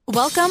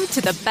Welcome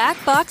to the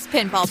Back Box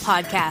Pinball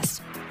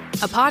Podcast,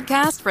 a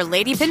podcast for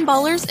lady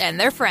pinballers and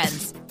their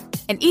friends.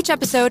 In each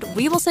episode,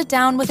 we will sit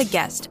down with a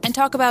guest and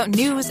talk about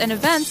news and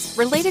events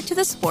related to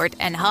the sport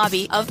and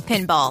hobby of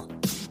pinball.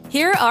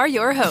 Here are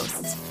your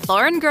hosts,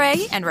 Lauren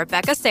Gray and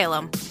Rebecca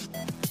Salem.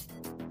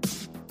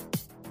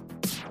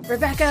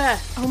 Rebecca,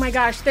 oh my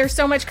gosh, there's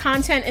so much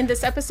content in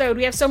this episode.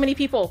 We have so many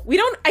people.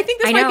 I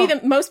think this might be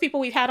the most people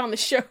we've had on the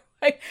show.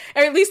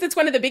 Or at least it's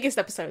one of the biggest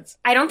episodes.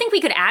 I don't think we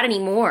could add any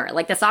more.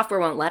 Like, the software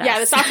won't let us. Yeah,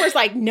 the software's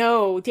like,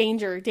 no,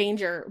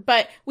 danger.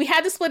 But we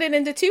had to split it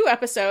into 2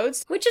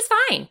 episodes. Which is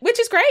fine. Which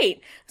is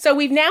great. So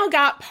we've now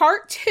got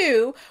part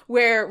 2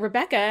 where,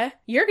 Rebecca,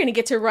 you're going to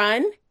get to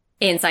run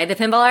Inside the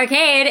Pinball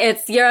Arcade.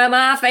 It's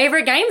my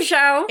favorite game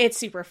show. It's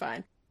super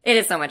fun. It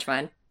is so much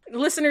fun.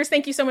 Listeners,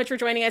 thank you so much for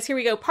joining us. Here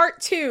we go.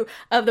 Part 2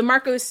 of the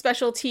Marco's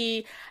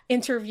Specialty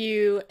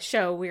interview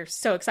show. We're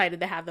so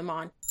excited to have them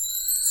on.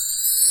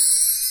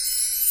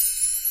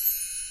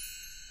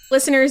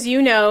 Listeners,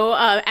 you know,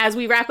 as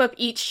we wrap up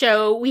each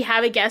show, we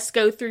have a guest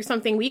go through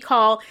something we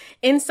call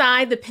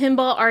Inside the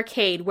Pinball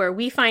Arcade, where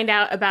we find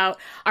out about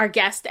our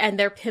guest and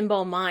their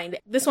pinball mind.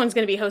 This one's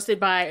going to be hosted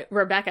by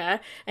Rebecca,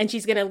 and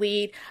she's going to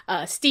lead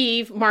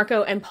Steve,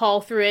 Marco, and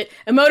Paul through it.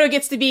 Emoto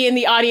gets to be in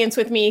the audience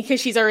with me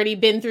because she's already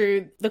been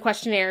through the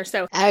questionnaire.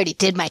 So I already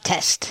did my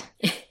test.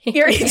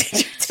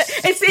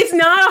 It's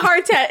not a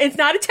hard test. It's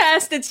not a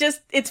test.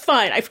 It's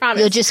fun. I promise.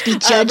 You'll just be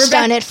judged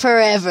on it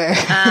forever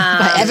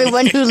by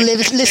everyone who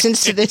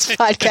listens to this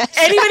podcast.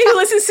 Anybody who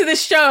listens to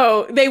this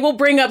show, they will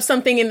bring up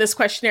something in this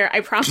questionnaire.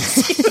 I promise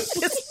you at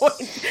this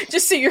point,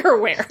 just so you're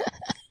aware.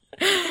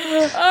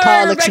 All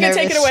right, Rebecca,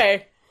 take it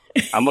away.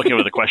 I'm looking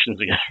over the questions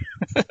again.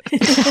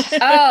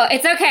 Oh,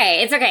 it's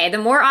okay. It's okay. The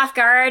more off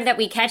guard that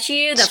we catch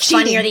you, the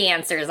funnier the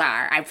answers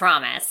are. I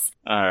promise.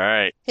 All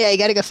right. Yeah, you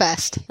gotta go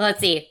fast.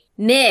 Let's see.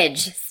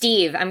 Midge,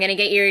 Steve, I'm going to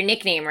get your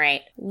nickname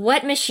right.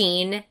 What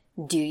machine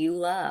do you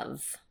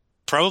love?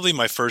 Probably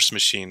my first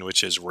machine,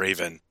 which is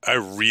Raven. I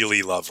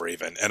really love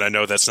Raven, and I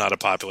know that's not a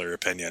popular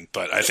opinion,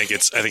 but I think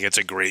it's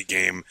a great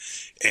game,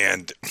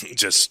 and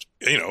just,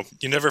 you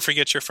never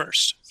forget your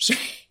first. So.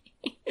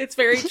 It's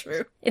very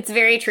true. It's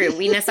very true.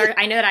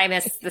 I know that I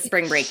missed the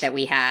spring break that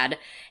we had,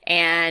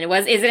 and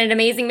is it an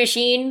amazing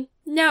machine?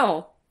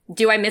 No.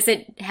 Do I miss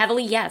it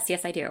heavily? Yes,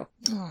 I do.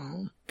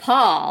 Aww.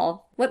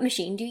 Paul, what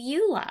machine do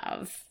you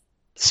love?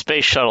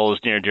 Space Shuttle is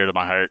near and dear to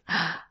my heart.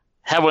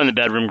 Had one in the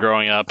bedroom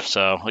growing up,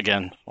 so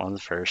again, one of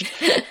the first.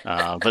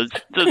 But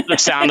the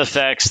sound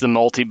effects, the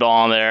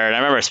multi-ball on there, and I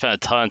remember I spent a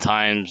ton of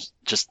time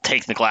just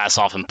taking the glass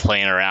off and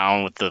playing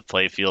around with the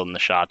play field and the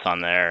shots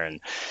on there, and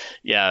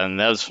and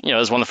that was it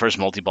was one of the first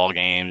multi-ball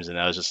games, and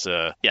that was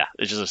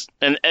just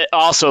and it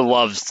also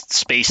loved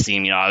Space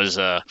Theme. I was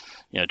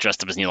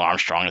dressed up as Neil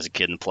Armstrong as a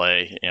kid and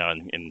play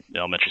in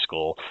elementary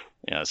school.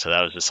 So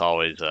that was just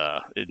always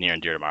near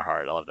and dear to my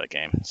heart. I love that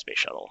game, Space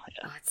Shuttle.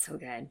 Yeah. Oh, it's so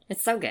good.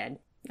 It's so good.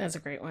 That's a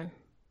great one.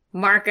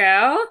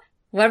 Marco,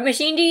 what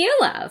machine do you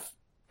love?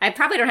 I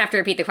probably don't have to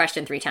repeat the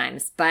question 3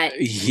 times, but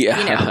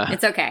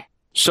it's okay.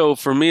 So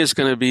for me, it's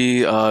going to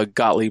be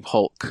Gottlieb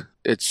Hulk.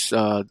 It's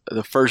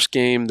the first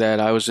game that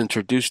I was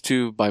introduced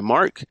to by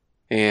Mark,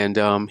 and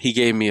he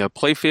gave me a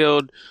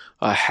playfield,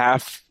 a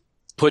half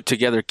put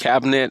together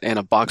cabinet, and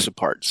a box of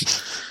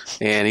parts.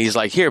 And he's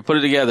like, here, put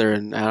it together.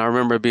 And I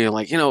remember being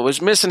like, it was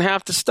missing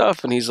half the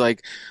stuff. And he's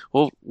like,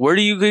 well, where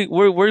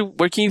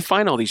can you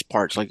find all these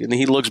parts? Like, and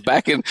he looks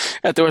back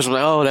at the rest. I'm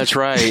like, oh, that's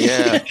right.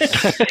 Yeah.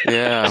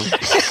 Yeah.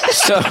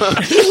 So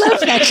he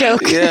loves that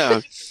joke. Yeah.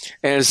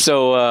 And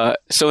so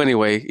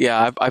anyway,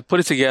 I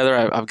put it together.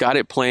 I've got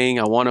it playing.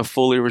 I want to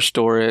fully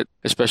restore it,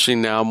 especially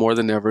now more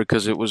than ever,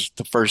 because it was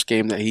the first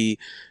game that he,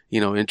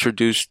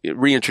 reintroduced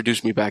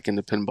me back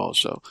into pinball.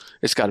 So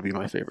it's got to be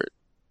my favorite.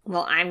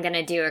 Well, I'm going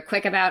to do a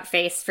quick about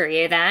face for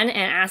you then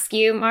and ask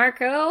you,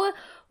 Marco,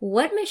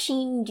 what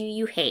machine do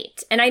you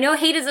hate? And I know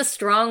hate is a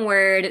strong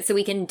word, so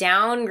we can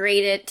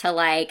downgrade it to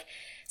like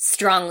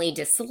strongly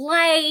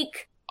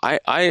dislike.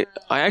 I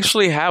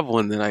actually have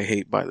one that I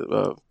hate by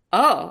the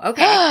Oh,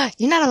 okay.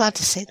 You're not allowed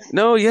to say that.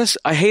 No, yes,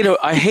 I hate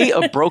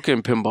a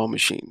broken pinball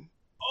machine.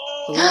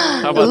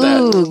 How about that?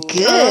 Ooh,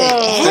 good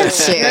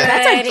answer.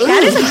 That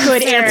is a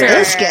good answer.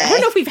 This guy. I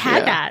don't know if we've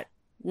had that.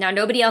 Now,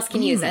 nobody else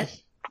can use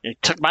it. You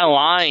took my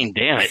line,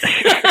 damn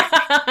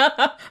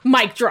it.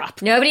 Mic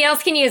drop. Nobody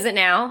else can use it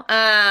now.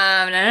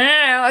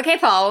 No. Okay,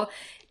 Paul.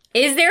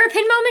 Is there a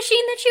pinball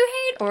machine that you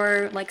hate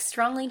or like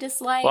strongly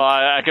dislike? Well,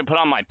 I could put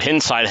on my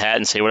pin side hat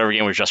and say whatever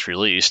game was just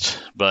released,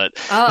 but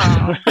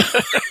oh.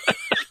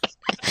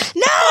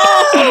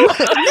 No!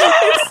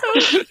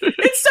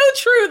 It's so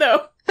true,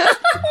 though.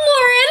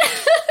 Lauren!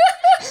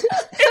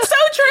 It's so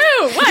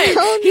true. What?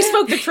 Oh, no. He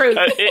spoke the truth.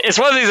 It's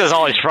one of these that's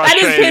always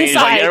frustrating. That is pin He's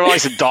like, side. everyone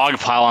likes to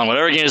dogpile on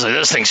whatever game is like,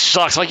 this thing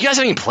sucks. I'm like, you guys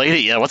haven't even played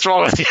it yet. What's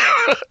wrong with you?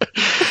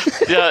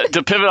 Yeah,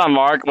 to pivot on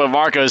Mark, what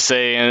Marco is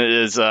saying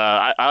is,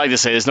 I like to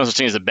say there's no such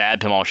thing as a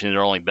bad pinball machine. There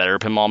are only better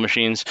pinball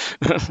machines.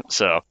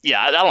 So,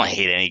 yeah, I don't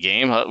hate any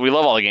game. We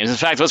love all the games. In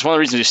fact, that's one of the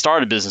reasons we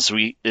started business.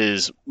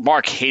 Is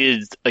Mark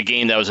hated a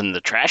game that was in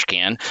the trash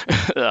can.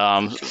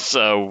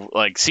 So,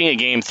 like, seeing a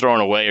game thrown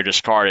away or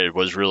discarded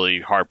was really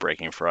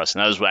heartbreaking for us.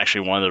 And that was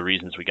actually one of the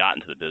reasons we got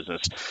into the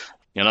business.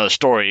 Another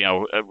story,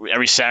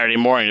 every Saturday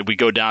morning we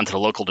go down to the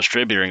local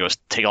distributor and go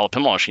take all the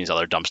pinball machines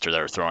out of their dumpster that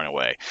were throwing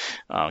away.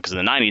 Because in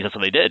the 90s, that's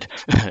what they did.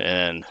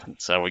 And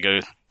so we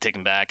go take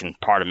them back and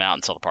part them out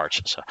and sell the parts.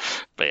 So,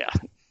 but yeah,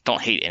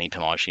 don't hate any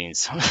pinball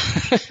machines.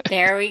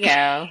 There we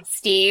go.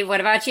 Steve,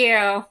 what about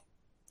you?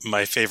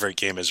 My favorite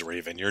game is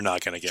Raven. You're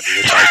not going to get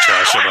me to talk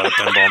trash about a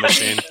pinball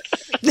machine.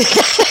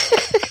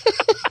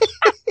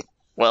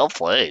 Well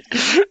played.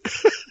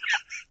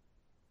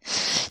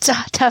 It's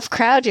a tough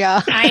crowd,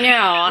 y'all. I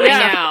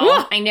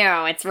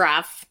know. It's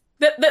rough.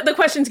 The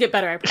questions get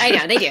better. I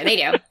know, they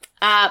do.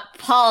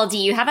 Paul, do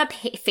you have a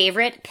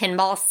favorite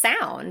pinball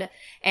sound?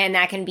 And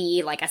that can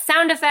be like a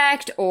sound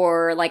effect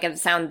or like a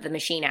sound the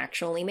machine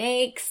actually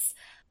makes.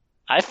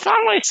 I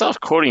found myself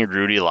quoting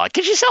Rudy a lot.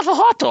 Get yourself a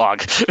hot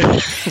dog.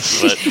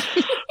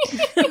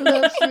 I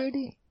love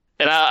Rudy.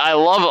 And I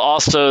love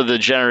also the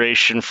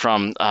generation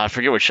from, I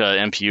forget which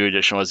MPU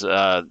edition was,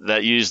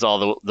 that used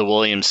all the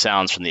Williams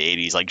sounds from the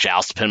 80s, like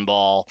Joust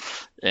Pinball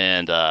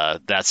and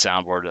that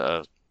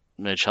soundboard.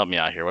 Mitch, help me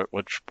out here.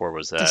 Which board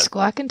was that? The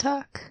Squawk and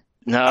Talk?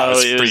 No,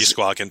 it was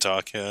Squawk and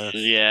Talk, yeah.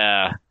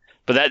 Yeah.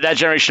 But that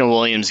generation of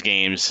Williams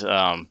games,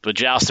 but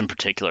Joust in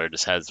particular,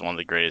 just has one of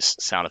the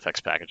greatest sound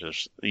effects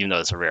packages, even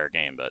though it's a rare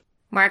game. But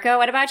Marco,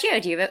 what about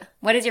you?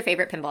 What is your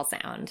favorite pinball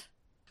sound?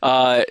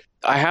 I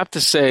have to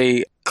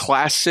say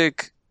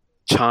classic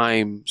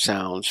chime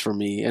sounds for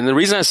me. And the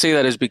reason I say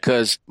that is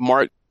because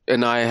Mark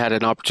and I had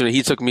an opportunity.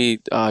 He took me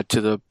to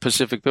the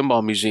Pacific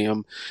Pinball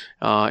Museum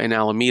in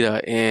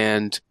Alameda,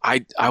 and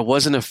I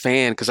wasn't a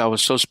fan because I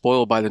was so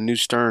spoiled by the new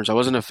Sterns. I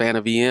wasn't a fan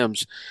of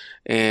EMs.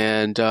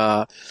 And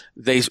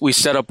we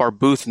set up our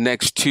booth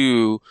next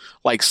to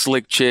like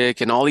Slick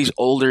Chick and all these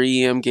older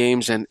EM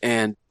games,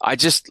 and I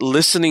just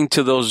listening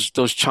to those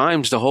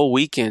chimes the whole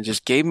weekend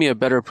just gave me a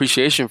better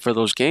appreciation for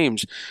those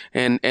games,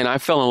 and I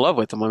fell in love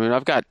with them. I mean,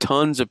 I've got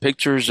tons of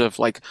pictures of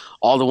like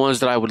all the ones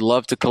that I would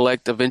love to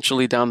collect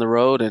eventually down the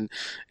road, and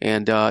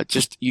I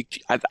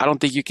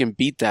don't think you can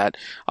beat that.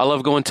 I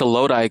love going to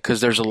Lodi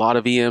because there's a lot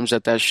of EMs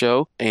at that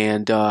show,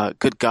 and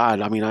good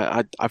God, I mean,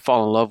 I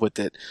fall in love with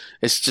it.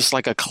 It's just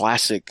like a classic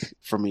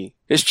for me.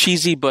 It's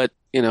cheesy, but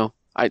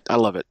I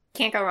love it.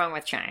 Can't go wrong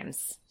with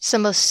chimes. It's the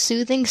most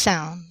soothing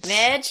sounds.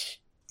 Mitch?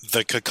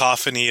 The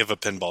cacophony of a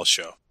pinball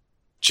show.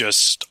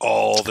 Just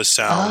all the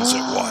sounds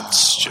at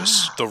once.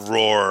 Just the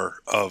roar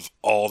of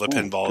all the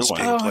pinballs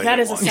being played that at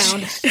is once. A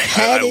sound.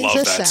 I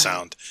love that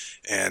sound.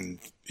 And,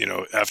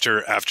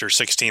 after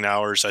 16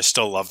 hours, I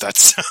still love that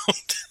sound.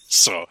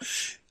 So,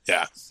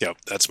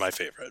 that's my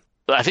favorite.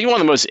 I think one of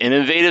the most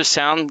innovative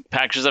sound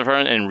packages I've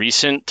heard in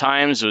recent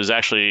times was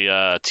actually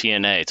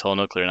TNA, Total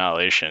Nuclear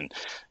Annihilation.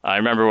 I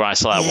remember when I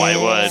saw that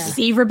Whitewood.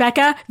 See,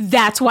 Rebecca,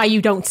 that's why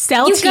you don't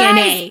sell you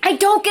TNA. Guys, I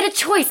don't get a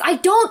choice. I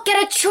don't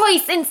get a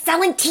choice in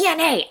selling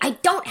TNA. I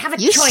don't have a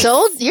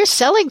choice. You're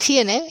selling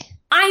TNA?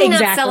 I'm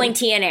not selling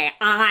TNA.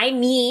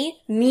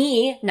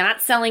 Me,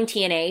 not selling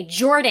TNA.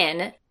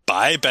 Jordan.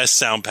 Buy best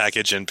sound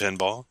package in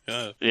pinball.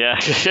 Yeah.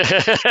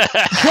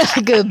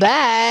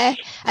 Goodbye.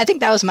 I think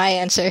that was my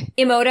answer.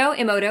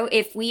 Emoto,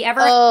 if we ever...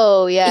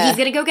 Oh, yeah. He's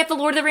going to go get the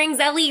Lord of the Rings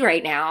LE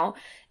right now.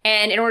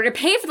 And in order to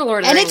pay for the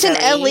Lord of the and Rings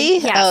it's an LE?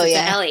 Yes, oh, it's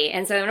yeah. an LE.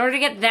 And so in order to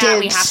get that,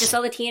 we have to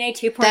sell the TNA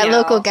 2.0. That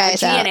local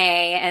guy's out. TNA.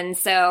 And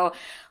so,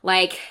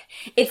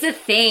 it's a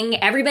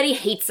thing. Everybody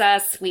hates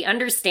us. We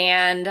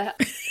understand.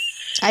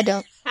 I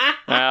don't.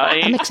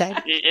 I'm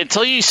excited.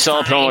 Until you sell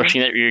a pinball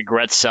machine that you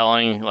regret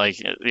selling,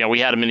 we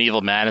had a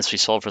Medieval Madness we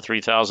sold for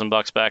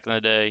 $3,000 back in the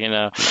day.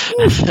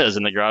 It was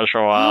in the garage for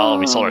a while.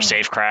 We sold our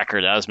Safe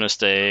Cracker. That was a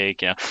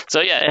mistake.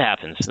 So it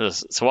happens.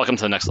 So welcome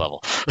to the next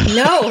level.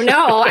 No,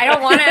 I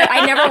don't want to.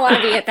 I never want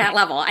to be at that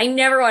level. I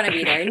never want to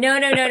be there. No.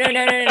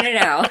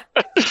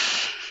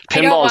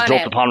 Pinball is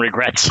built upon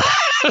regrets.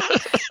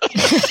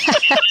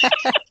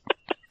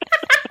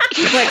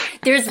 Look,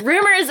 there's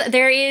rumors.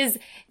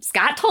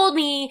 Scott told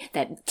me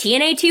that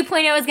TNA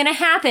 2.0 is going to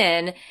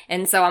happen,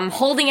 and so I'm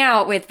holding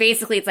out with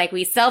basically it's like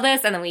we sell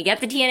this and then we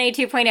get the TNA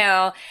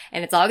 2.0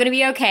 and it's all going to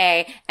be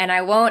okay, and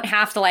I won't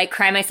have to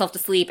cry myself to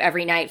sleep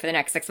every night for the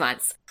next 6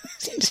 months.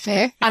 Seems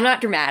fair. I'm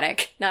not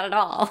dramatic. Not at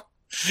all.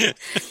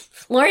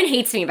 Lauren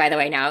hates me, by the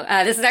way,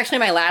 now. This is actually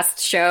my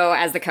last show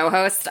as the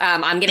co-host.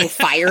 I'm getting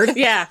fired.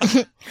 Yeah.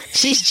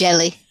 She's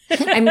jelly.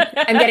 I'm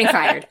getting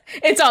fired.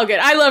 It's all good.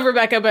 I love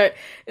Rebecca, but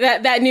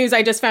that news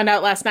I just found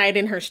out last night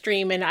in her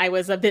stream, and I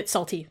was a bit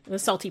salty. The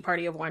salty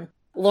party of one.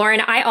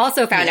 Lauren, I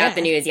also found out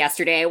the news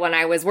yesterday when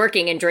I was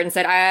working, and Jordan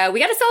said, we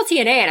got to sell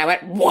TNA. And I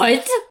went,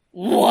 what?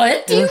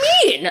 What do you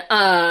mean?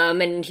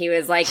 And he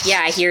was like,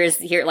 yeah,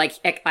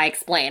 I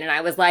explain. And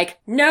I was like,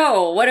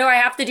 no, what do I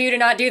have to do to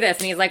not do this?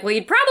 And he's like, well,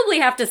 you'd probably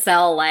have to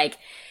sell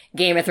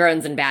Game of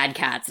Thrones and Bad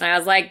Cats. And I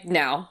was like,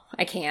 no,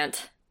 I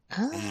can't.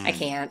 Oh. I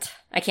can't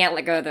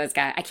let go of those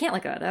guys. I can't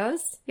let go of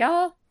those,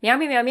 y'all. Meow,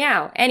 meow, meow,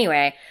 meow.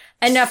 Anyway,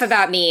 enough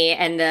about me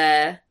and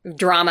the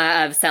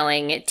drama of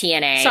selling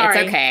TNA. Sorry.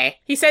 It's okay.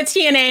 He said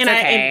TNA and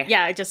okay.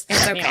 It's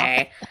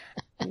Okay.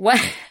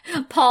 What,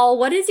 Paul,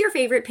 what is your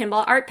favorite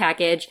pinball art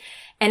package?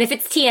 And if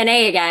it's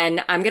TNA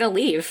again, I'm going to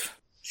leave.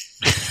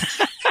 Just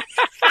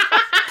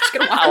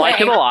gonna walk I like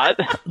it away. a lot.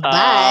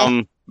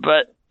 Bye.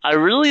 But I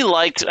really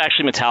liked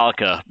actually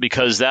Metallica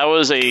because that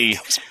was a.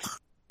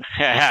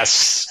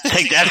 Yes,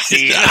 take that,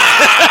 Steve.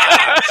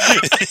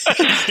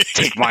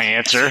 Take my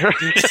answer.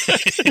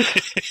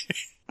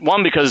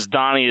 One, because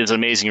Donnie is an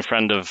amazing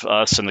friend of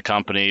us and the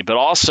company, but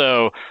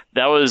also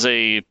that was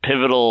a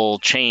pivotal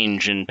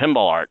change in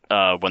pinball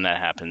art when that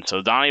happened.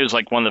 So Donnie was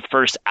like one of the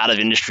first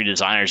out-of-industry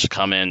designers to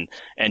come in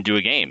and do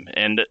a game.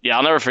 And yeah,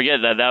 I'll never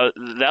forget that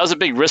was a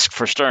big risk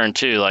for Stern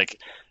too. Like,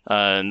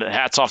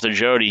 hats off to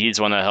Jody. He's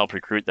the one that helped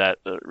recruit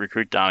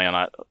Donnie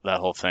on that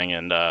whole thing.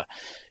 And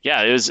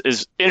yeah, it was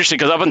interesting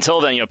because up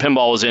until then,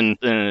 pinball was in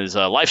his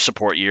life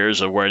support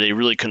years where they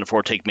really couldn't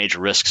afford to take major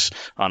risks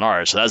on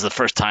art. So that was the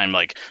first time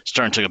like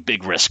Stern took a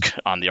big risk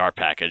on the art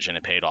package, and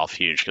it paid off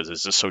huge because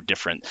it's just so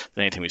different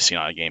than anything we've seen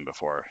on a game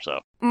before. So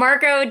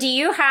Marco,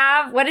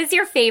 what is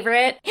your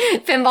favorite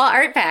pinball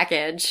art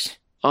package?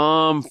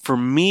 For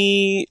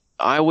me,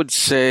 I would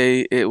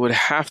say it would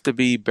have to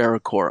be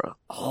Barracora.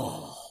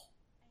 Oh.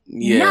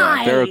 Yeah,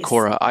 nice.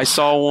 Barracora. I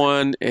saw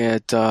one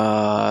at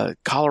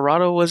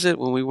Colorado, was it,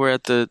 when we were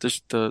at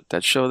that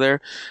show there,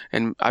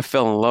 and I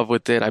fell in love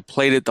with it. I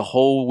played it the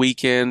whole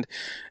weekend,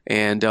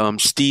 and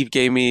Steve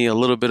gave me a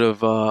little bit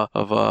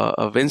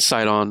of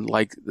insight on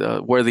like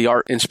where the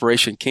art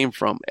inspiration came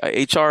from.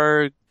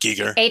 HR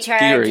Giger.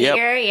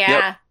 Giger,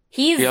 yeah.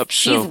 Yep.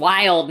 He's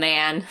wild,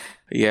 man.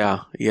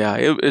 Yeah.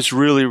 It's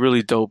really,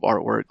 really dope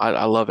artwork.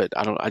 I love it.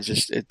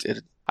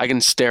 I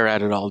can stare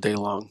at it all day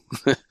long.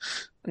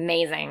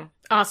 Amazing.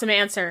 Awesome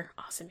answer.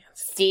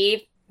 Steve,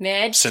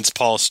 Midge? Since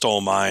Paul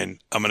stole mine,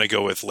 I'm going to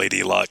go with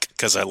Lady Luck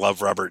because I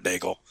love Robert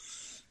Daigle.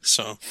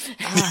 So.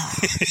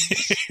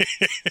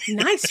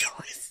 Nice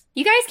choice.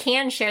 You guys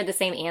can share the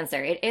same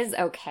answer. It is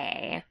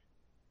okay.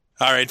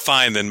 All right,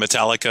 fine then.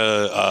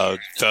 Metallica,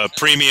 the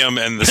premium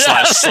and the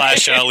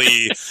slash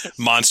LE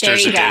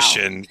Monsters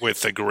Edition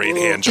with the great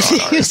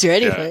hand-drawn art. He was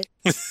ready for it.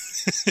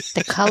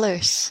 The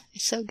colors.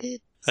 It's so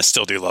good. I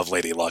still do love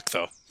Lady Luck,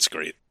 though. It's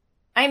great.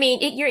 I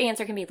mean, your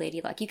answer can be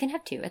Lady Luck. You can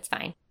have two. It's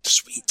fine.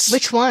 Sweet.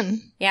 Which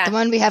one? Yeah. The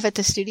one we have at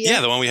the studio?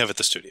 Yeah, the one we have at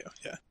the studio.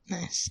 Yeah.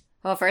 Nice.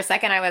 Well, for a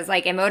second, I was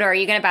like, Emoto, are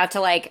you about to,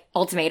 like,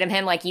 ultimatum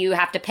him? Like, you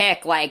have to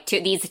pick, like,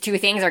 these two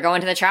things are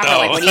going to the chopper. Oh.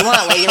 Like, what do you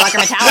want, Lady Luck or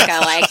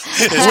Metallica? Like,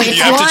 what do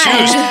you have to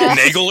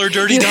choose. Nagel or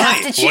Dirty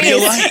Donnie. What do you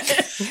like?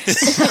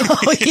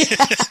 Oh,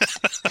 yeah.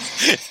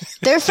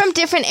 They're from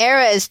different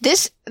eras.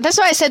 That's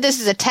why I said this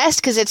is a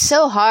test, because it's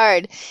so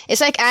hard.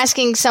 It's like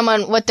asking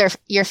someone what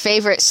your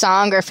favorite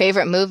song or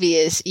favorite movie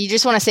is. You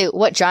just want to say,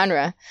 what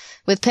genre?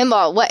 With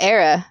pinball, what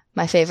era?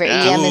 My favorite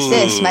EDM is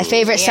this. My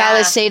favorite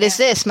solid state is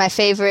this. My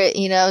favorite,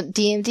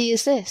 DMD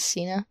is this,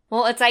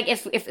 Well, it's like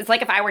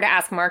if I were to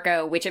ask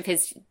Marco which of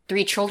his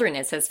 3 children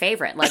is his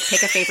favorite. Like,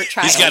 pick a favorite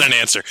child. He's got an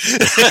answer.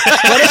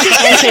 What if he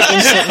answered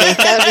instantly?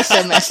 That would be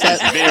so messed up.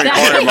 it's being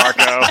recorded,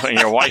 Marco, and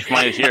your wife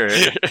might hear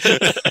it.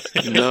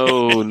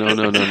 No.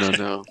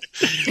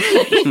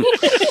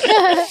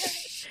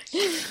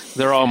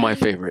 They're all my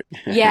favorite.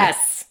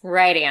 Yes,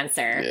 right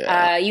answer.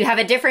 Yeah. You have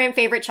a different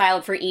favorite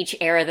child for each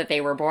era that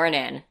they were born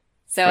in.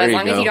 So There as you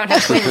long as go. you don't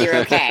have twins, you're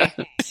okay.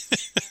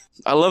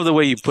 I love the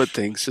way you put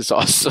things. It's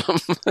awesome.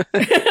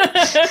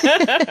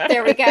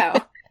 There we go.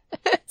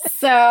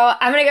 So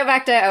I'm going to go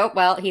back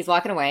to, he's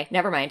walking away.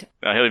 Never mind.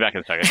 He'll be back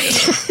in a second.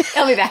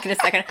 He'll be back in a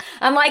second.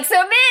 I'm like,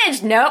 so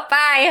Midge, nope,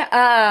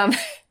 bye.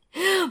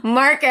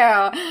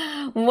 Marco,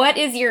 what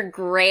is your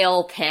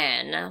grail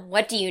pin?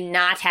 What do you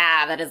not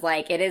have that is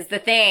like, it is the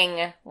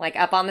thing, like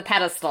up on the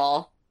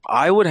pedestal?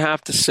 I would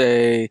have to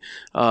say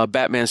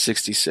Batman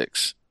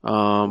 66.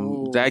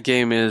 That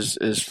game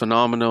is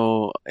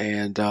phenomenal,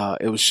 and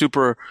it was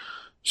super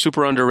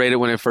underrated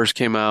when it first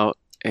came out,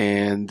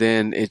 and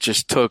then it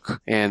just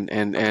took and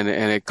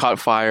it caught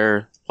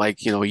fire like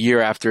a year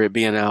after it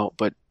being out.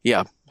 But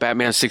yeah,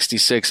 Batman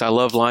 66. I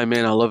love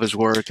Lyman. I love his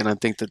work, and I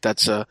think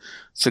it's a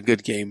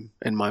good game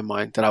in my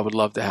mind that I would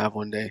love to have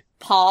one day.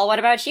 Paul, what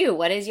about you?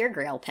 What is your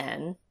grail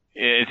pin?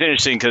 It's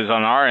interesting because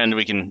on our end,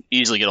 we can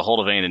easily get a hold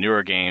of any of the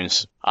newer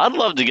games. I'd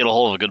love to get a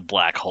hold of a good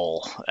Black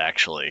Hole,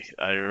 actually.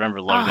 I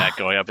remember loving that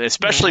going up,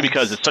 especially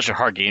because it's such a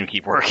hard game to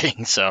keep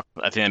working. So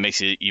I think that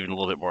makes it even a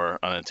little bit more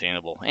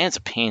unattainable. And it's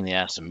a pain in the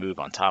ass to move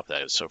on top of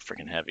that. It's so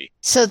freaking heavy.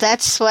 So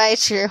that's why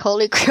it's your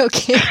holy grail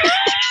game.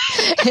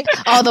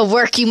 All the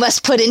work you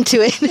must put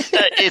into it.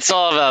 It's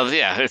all about,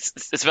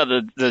 it's about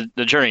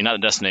the journey, not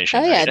the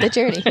destination. Oh, yeah, right? the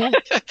journey. Yeah.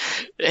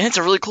 And it's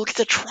a really cool, it's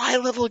a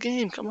tri-level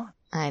game. Come on.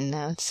 I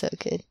know, it's so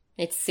good.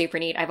 It's super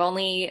neat.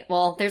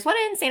 There's one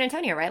in San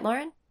Antonio, right,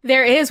 Lauren?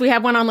 There is. We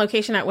have one on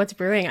location at What's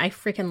Brewing. I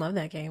freaking love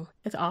that game.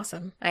 It's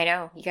awesome. I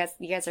know. You guys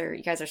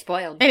are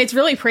spoiled. And it's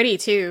really pretty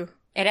too.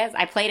 It is.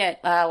 I played it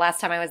last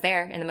time I was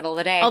there in the middle of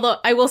the day. Although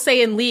I will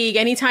say in League,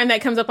 anytime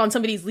that comes up on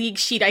somebody's League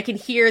sheet, I can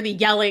hear the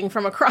yelling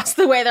from across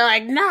the way. They're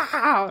like, no.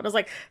 And I was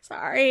like,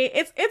 sorry,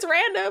 it's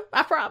random.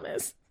 I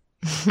promise.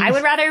 I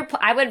would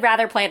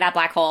rather play that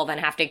black hole than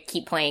have to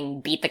keep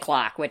playing Beat the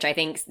Clock, which I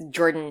think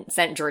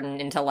sent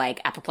Jordan into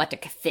like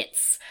apoplectic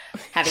fits,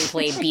 having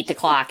played Beat the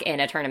Clock in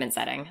a tournament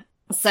setting.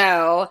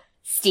 So,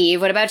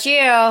 Steve, what about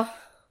you?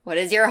 What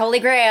is your holy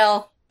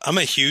grail? I'm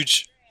a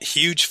huge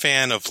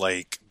fan of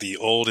like the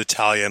old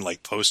Italian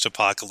like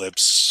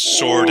post-apocalypse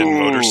sword and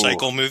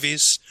motorcycle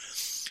movies.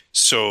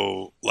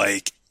 So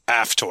like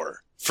Aftor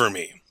for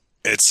me.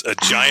 It's a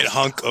giant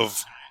hunk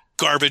of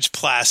garbage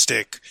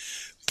plastic,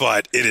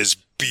 but it is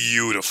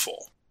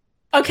beautiful.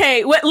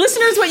 Okay, what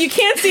you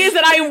can't see is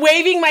that I am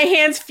waving my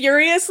hands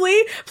furiously.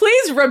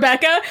 Please,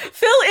 Rebecca,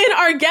 fill in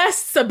our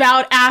guests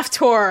about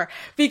Aftor,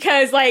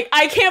 because like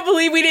I can't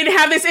believe we didn't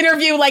have this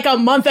interview like a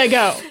month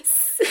ago.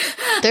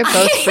 They're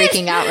both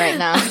freaking out right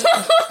now.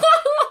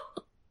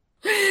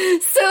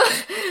 So,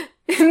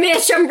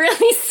 Mitch, I'm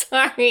really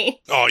sorry.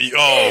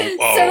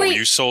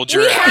 You sold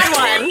your We had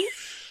Aftor. one.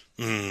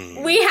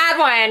 We had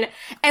one,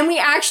 and we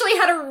actually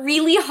had a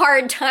really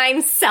hard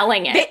time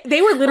selling it. They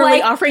were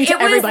literally offering to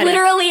everybody. It was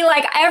literally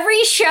like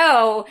every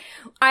show,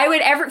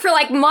 for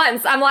like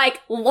months, I'm like,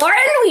 Lauren,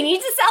 we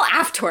need to sell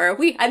Aftor.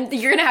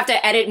 You're gonna have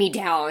to edit me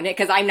down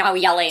because I'm now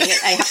yelling.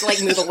 I have to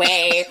like move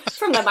away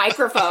from the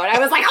microphone. I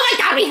was like, oh my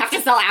god, we have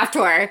to sell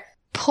Aftor.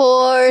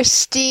 Poor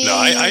Steve. No,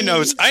 I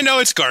know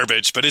it's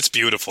garbage, but it's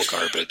beautiful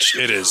garbage.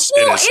 It's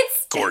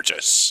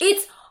gorgeous.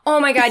 Oh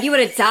my god, you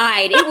would have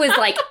died. It was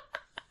like,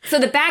 so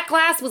the back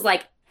glass was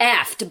like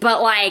effed,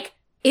 but like,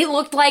 it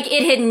looked like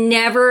it had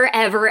never,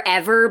 ever,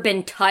 ever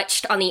been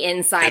touched on the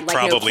inside. It like,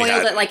 probably coiled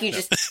hadn't. it like you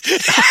just...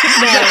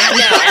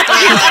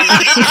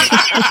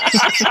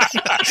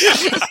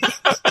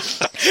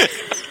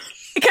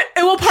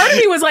 Well, part of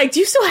me was like, do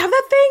you still have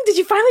that thing? Did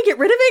you finally get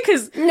rid of it?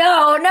 Because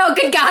No,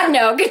 good God,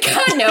 no.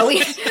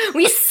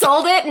 We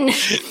sold it and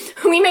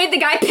we made the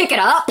guy pick it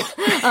up.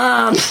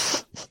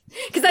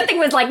 Because that thing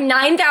was like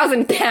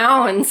 9,000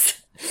 pounds.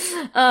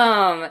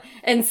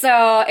 And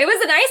so it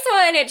was a nice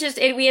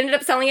one. We ended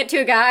up selling it to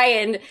a guy,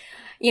 and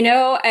you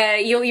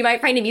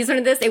might find amusement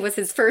in this. It was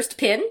his first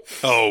pin.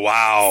 Oh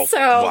wow! So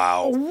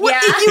wow! what?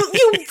 Yeah.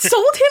 You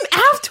sold him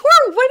Aftor?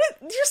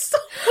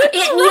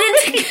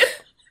 It needed to.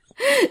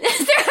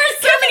 There are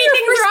so many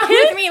things wrong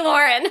with me,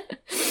 Lauren.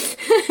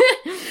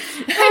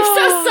 I'm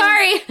so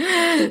sorry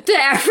to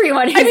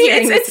everyone who's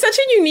hearing this. It's such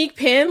a unique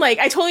pin. Like,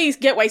 I totally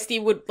get why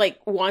Steve would like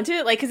want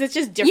it, like, because it's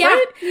just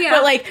different. Yeah.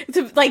 But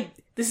like,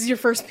 this is your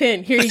first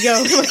pin. Here you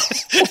go.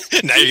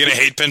 Now you're gonna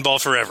hate pinball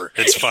forever.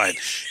 It's fine.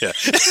 Yeah.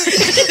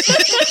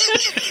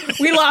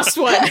 We lost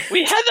one.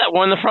 We had that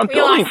one in the front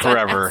building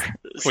forever.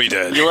 We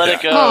did. You let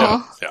it go.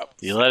 Oh. Yeah.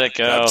 You let it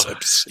go.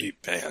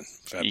 Man.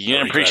 You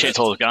didn't appreciate it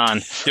till it's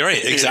gone. You're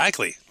right.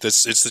 Exactly.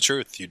 It's the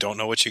truth. You don't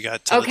know what you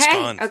got till it's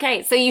gone.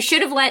 Okay. So you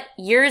should have let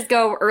yours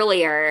go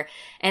earlier,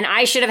 and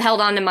I should have held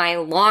on to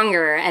mine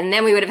longer, and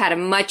then we would have had a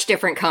much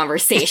different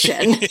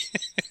conversation.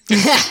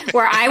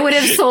 Where I would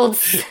have sold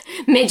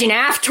Midge and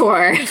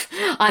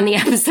Aftor on the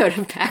episode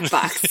of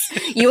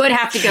Backbox. You would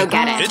have to go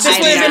get it. This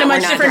would have been a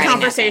much different driving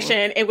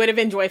conversation. It would have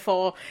been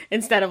joyful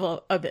instead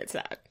of a bit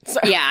sad. So.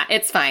 Yeah,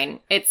 it's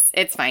fine.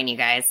 It's fine, you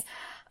guys.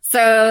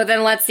 So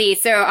then let's see.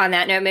 So on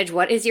that note, Midge,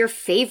 what is your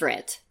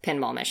favorite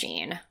pinball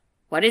machine?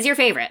 What is your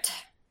favorite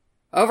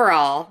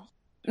overall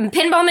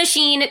pinball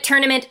machine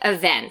tournament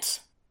event?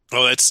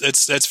 Oh,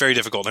 that's very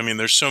difficult. I mean,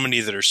 there's so many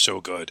that are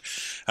so good.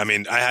 I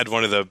mean, I had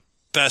one of the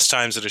best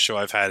times at a show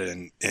I've had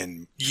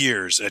in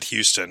years at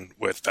Houston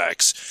with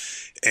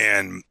Vex,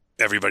 and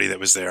everybody that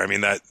was there. I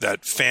mean,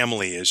 that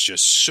family is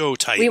just so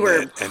tight. We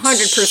were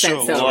 100%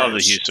 so. Love the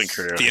Houston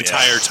crew. The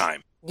entire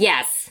time.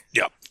 Yes.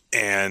 Yep.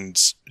 And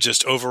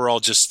just overall,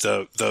 just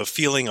the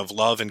feeling of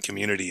love and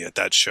community at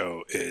that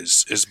show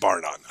is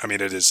bar none. I mean,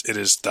 it is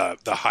the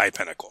high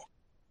pinnacle.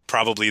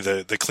 Probably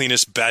the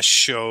cleanest,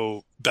 best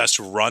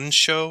run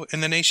show in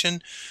the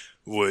nation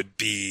would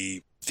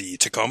be the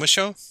Tacoma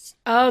show.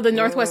 Oh, the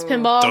Northwest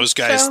Pinball. Those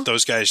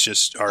show? guys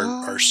just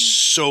are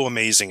so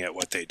amazing at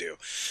what they do.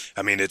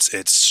 I mean,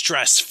 it's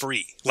stress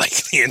free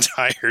like the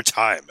entire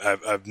time.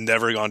 I've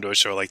never gone to a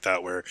show like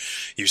that where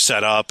you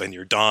set up and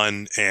you're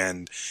done,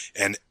 and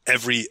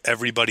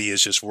everybody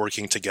is just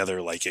working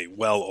together like a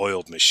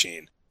well-oiled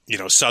machine. You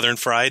know, Southern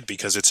Fried,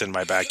 because it's in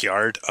my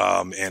backyard,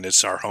 and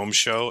it's our home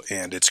show,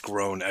 and it's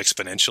grown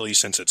exponentially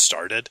since it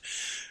started.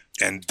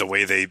 And the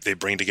way they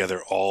bring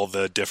together all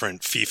the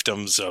different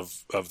fiefdoms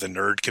of the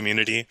nerd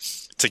community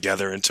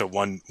together into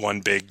one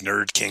big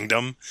nerd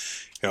kingdom,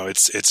 you know,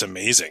 it's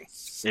amazing.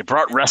 They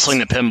brought wrestling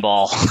to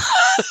pinball.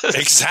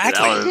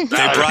 Exactly. They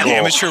brought cool.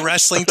 amateur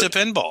wrestling to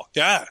pinball.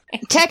 Yeah.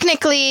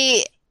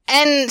 Technically,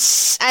 and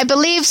I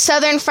believe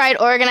Southern Fried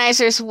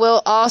organizers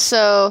will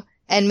also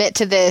admit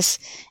to this,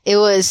 it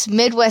was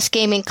Midwest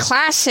Gaming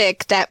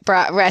Classic that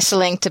brought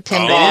wrestling to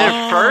pinball. They did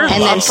it first?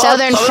 And then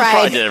Southern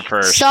Fried did it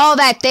first. saw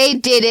that they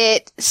did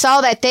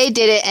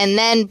it, and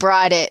then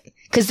brought it.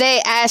 Because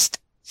they asked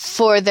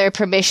for their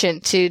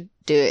permission to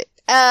do it.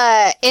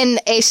 in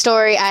a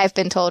story I've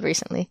been told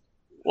recently.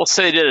 We'll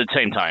say they did it at the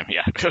same time,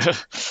 yeah.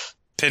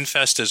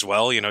 Pinfest as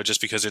well, just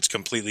because it's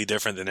completely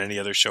different than any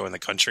other show in the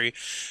country.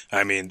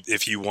 I mean,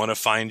 if you want to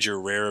find your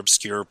rare,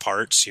 obscure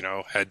parts,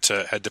 head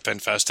to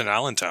Pinfest in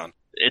Allentown.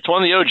 It's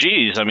one of the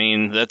OGs. I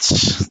mean,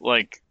 that's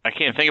like, I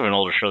can't think of an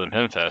older show than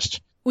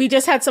Pinfest. We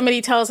just had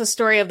somebody tell us a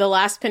story of the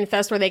last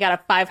Pinfest where they got a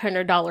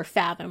 $500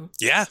 Fathom.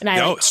 Yeah,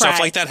 and stuff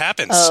like that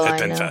happens at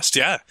Pinfest.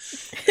 Yeah,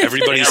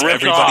 everybody's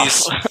looking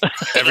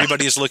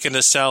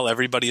to sell.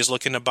 Everybody's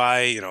looking to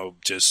buy.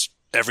 Just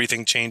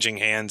everything changing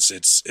hands.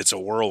 It's a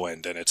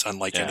whirlwind, and it's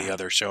unlike any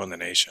other show in the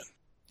nation.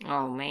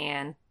 Oh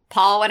man,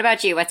 Paul, what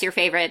about you? What's your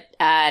favorite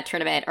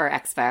tournament or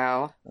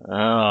expo?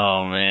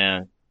 Oh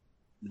man.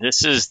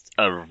 This is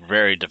a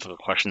very difficult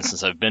question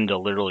since I've been to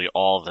literally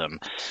all of them.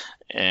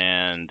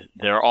 And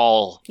they're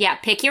all... Yeah,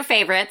 pick your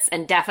favorites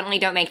and definitely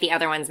don't make the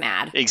other ones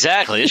mad.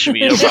 Exactly. It should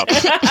be no problem.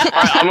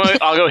 All right,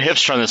 I'll go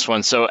hipster on this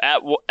one. So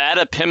at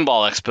a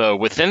pinball expo,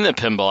 within the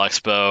pinball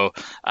expo,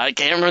 I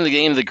can't remember the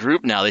name of the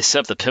group now. They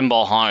set up the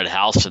Pinball Haunted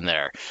House in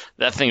there.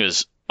 That thing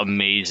was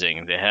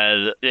amazing. Did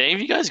any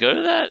of you guys go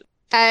to that?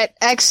 At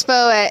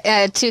Expo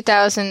at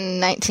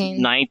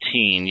 2019.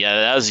 19,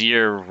 yeah, that was the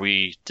year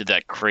we did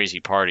that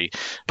crazy party.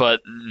 But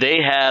they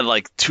had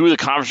like 2 of the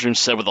conference rooms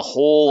set with a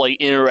whole like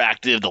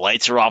interactive. The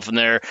lights are off in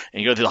there,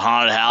 and you go through the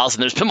haunted house,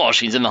 and there's pinball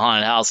machines in the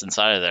haunted house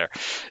inside of there.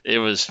 It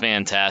was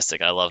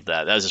fantastic. I loved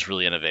that. That was just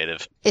really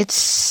innovative. It's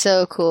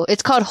so cool.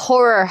 It's called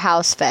Horror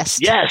House Fest.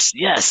 Yes,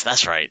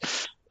 that's right.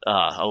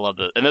 I loved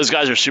it, and those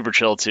guys are super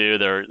chill too.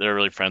 They're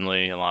really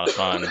friendly, and a lot of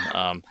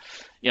fun.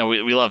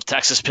 We love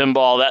Texas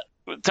Pinball.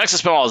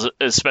 Texas Pinball is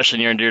especially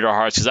near and dear to our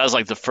hearts because that was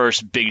like the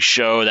first big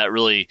show that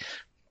really,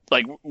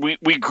 like, we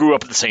grew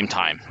up at the same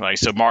time. Like,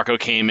 so Marco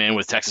came in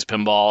with Texas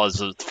Pinball as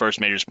the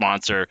first major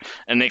sponsor,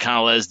 and they kind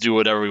of let us do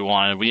whatever we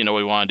wanted. We didn't know what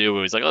we wanted to do.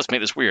 We was like, let's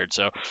make this weird.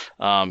 So,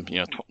 10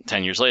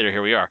 years later,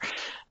 here we are.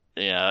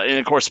 Yeah, and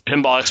of course,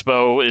 Pinball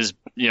Expo is,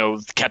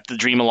 kept the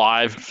dream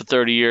alive for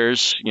 30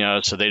 years.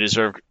 So they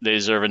deserve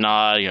a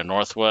nod.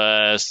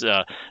 Northwest,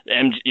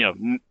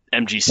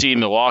 MGC,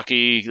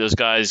 Milwaukee, those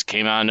guys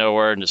came out of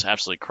nowhere and just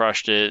absolutely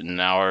crushed it, and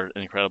now are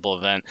an incredible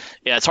event.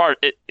 Yeah, it's hard.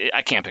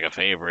 I can't pick a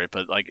favorite,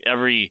 but like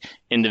every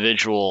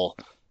individual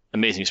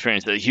amazing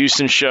experience. The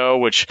Houston show,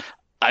 which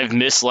I've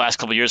missed the last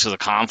couple of years because of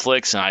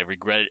conflicts, and I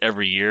regret it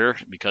every year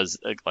because,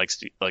 like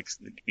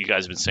you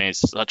guys have been saying,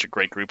 it's such a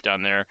great group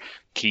down there.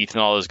 Keith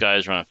and all those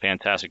guys run a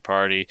fantastic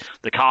party.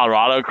 The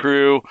Colorado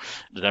crew,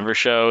 the Denver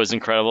show is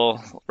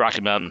incredible.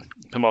 Rocky Mountain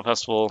Pinball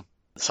Festival.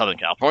 Southern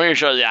California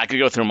shows, I could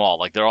go through them all.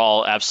 Like, they're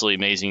all absolutely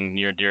amazing,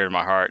 near and dear to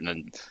my heart,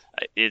 and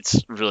it's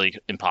really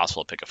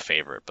impossible to pick a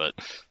favorite, but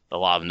a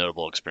lot of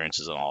notable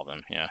experiences in all of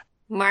them. Yeah.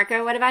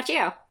 Marco, what about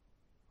you?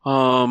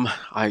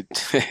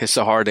 It's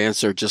a hard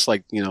answer, just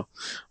like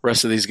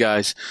rest of these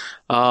guys.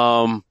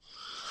 Or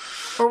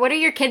what are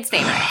your kids'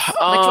 favorites? Which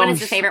one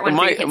is the favorite one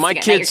for your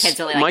kids?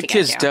 My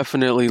kids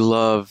definitely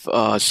love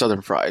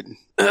Southern Fried.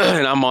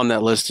 And I'm on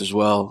that list as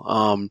well.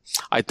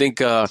 I think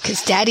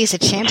because Daddy's a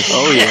champion.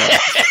 Oh yeah,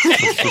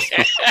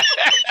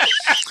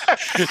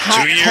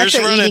 2 years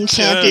running.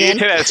 Champion.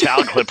 You that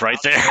sound clip right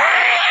there.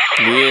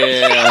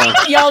 Yeah,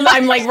 Y'all,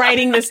 I'm like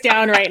writing this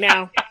down right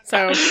now.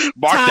 So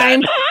mark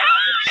time. that.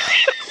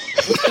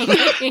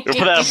 We'll put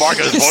that in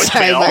Marco's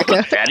voicemail.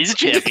 Marco. Daddy's a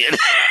champion.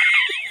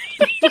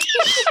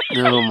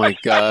 Oh my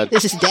God,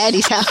 this is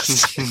Daddy's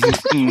house.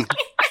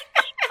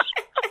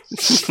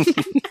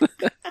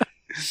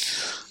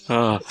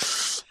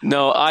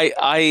 No,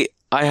 I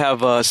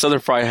have Southern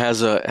Fried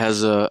has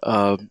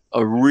a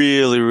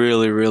really,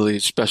 really, really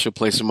special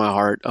place in my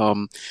heart.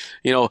 Well,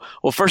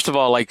 first of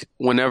all, like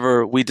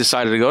whenever we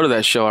decided to go to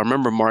that show, I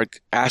remember Mark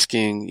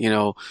asking,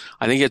 I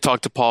think he had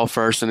talked to Paul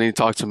first, and then he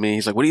talked to me.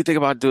 He's like, "What do you think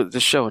about doing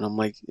this show?" And I'm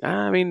like,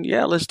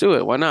 yeah, let's do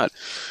it. Why not?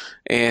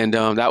 And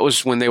that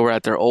was when they were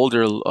at their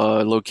older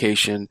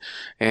location.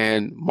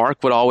 And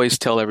Mark would always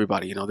tell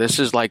everybody, this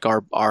is like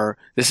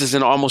this is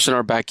almost in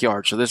our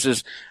backyard. So this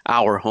is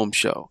our home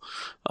show.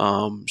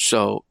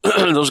 So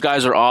those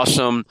guys are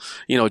awesome.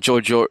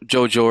 Joe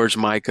George,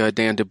 Micah,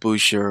 Dan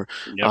DeBoucher,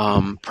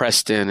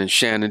 Preston, and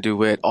Shannon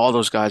DeWitt. All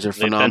those guys are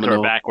phenomenal. They bent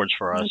our backwards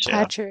for us.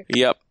 Patrick.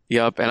 Yep.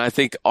 And I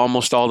think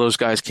almost all those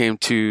guys came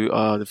to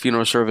the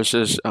funeral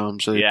services, so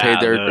they paid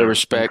their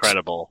respects.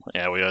 Incredible.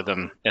 Yeah, we owe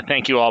them. Yeah,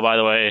 thank you all, by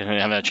the way. I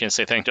haven't had a chance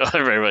to say thank you to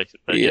everybody.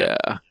 But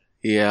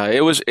Yeah,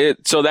 it was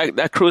it. So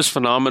that crew is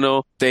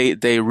phenomenal.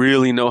 They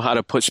really know how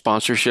to put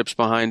sponsorships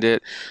behind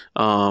it,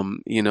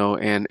 and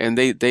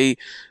they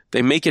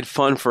make it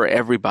fun for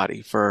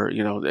everybody.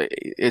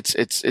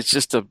 It's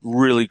just a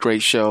really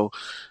great show.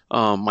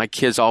 My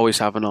kids always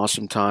have an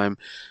awesome time.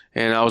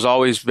 And I was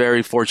always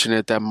very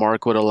fortunate that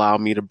Mark would allow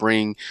me to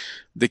bring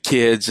the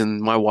kids and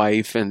my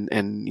wife, and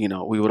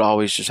we would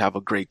always just have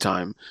a great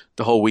time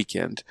the whole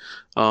weekend.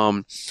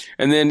 And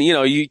then,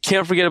 you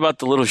can't forget about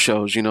the little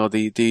shows,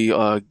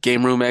 the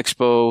Game Room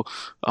Expo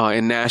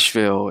in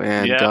Nashville,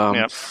 and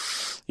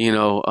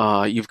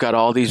you've got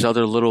all these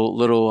other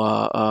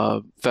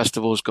little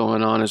festivals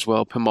going on as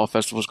well, pinball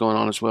festivals going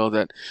on as well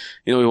that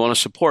we want to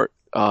support.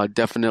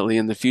 definitely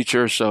in the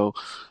future. So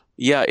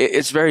yeah,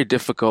 it's very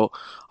difficult.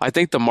 I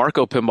think the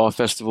Marco Pinball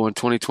Festival in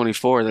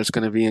 2024 that's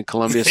going to be in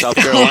Columbia, South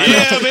Carolina.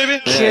 Yeah,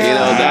 baby.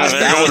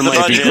 That one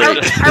might be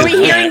great. Are we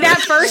hearing that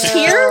first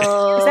here? Is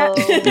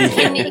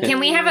that- Can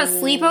we have a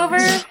sleepover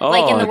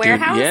like in the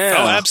warehouse? Yeah.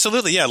 Oh,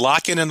 absolutely. Yeah,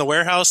 lock in the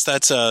warehouse.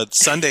 That's a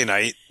Sunday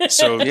night.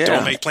 So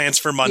don't make plans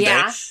for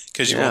Monday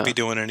because you won't be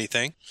doing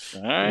anything.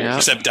 All right.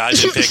 Except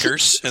dodging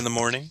pickers in the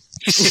morning.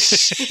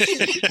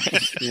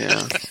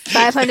 Yeah.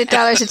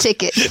 $500 a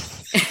ticket.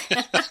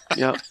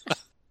 Yep.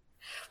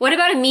 What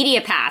about a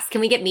media pass?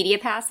 Can we get media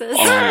passes?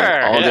 All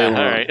day long.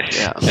 All right.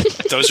 Yeah.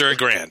 Those are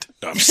 $1,000.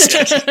 No, I'm just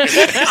kidding.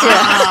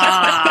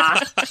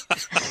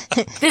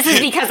 This is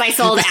because I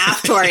sold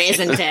Aftor,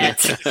 isn't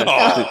it?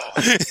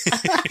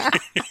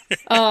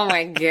 Oh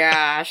my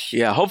gosh.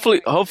 Yeah,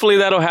 hopefully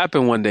that'll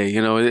happen one day.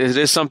 You know, it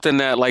is something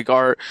that like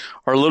our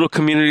little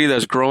community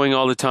that's growing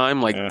all the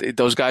time. Like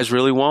those guys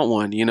really want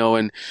one, you know,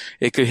 and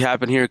it could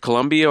happen here in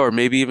Columbia or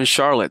maybe even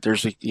Charlotte.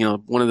 There's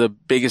one of the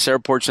biggest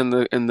airports on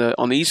the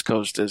East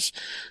Coast is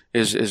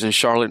in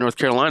Charlotte, North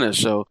Carolina.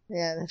 So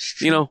Yeah, that's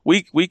true. you know,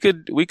 we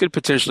could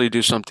potentially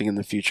do something in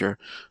the future,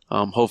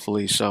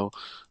 hopefully. So,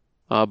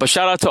 but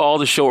shout out to all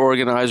the show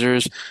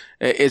organizers.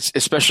 It's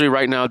especially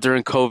right now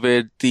during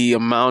COVID, the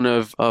amount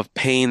of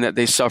pain that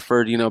they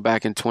suffered, you know,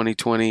 back in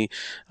 2020,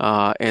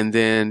 and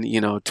then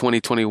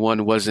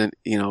 2021 wasn't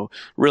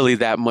really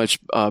that much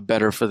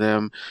better for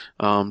them.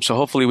 So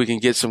hopefully we can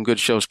get some good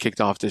shows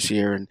kicked off this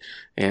year,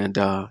 and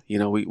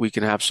we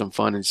can have some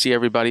fun and see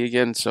everybody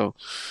again. So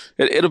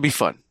it'll be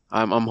fun.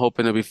 I'm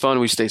hoping it'll be fun.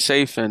 We stay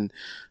safe and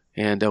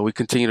we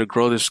continue to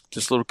grow this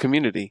little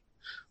community,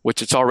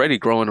 which it's already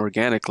growing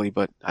organically,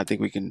 but I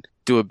think we can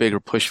do a bigger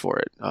push for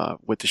it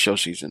with the show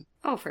season.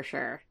 Oh, for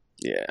sure.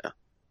 Yeah.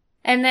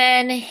 And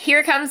then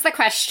here comes the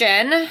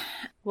question.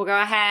 We'll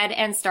go ahead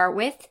and start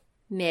with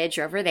Midge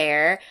over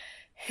there.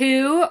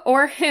 Who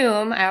or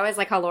whom, I always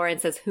like how Lauren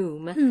says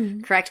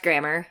whom, correct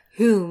grammar,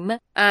 whom,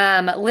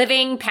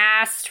 living,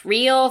 past,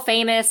 real,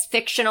 famous,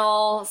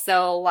 fictional,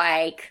 so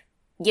like,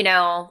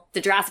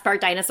 the Jurassic Park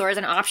dinosaurs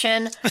an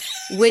option,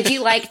 would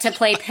you like to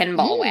play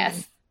pinball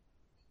with?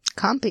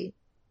 Compy.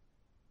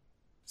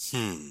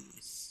 I'm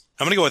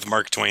going to go with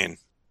Mark Twain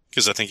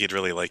because I think he'd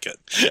really like it.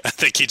 I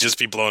think he'd just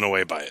be blown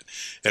away by it.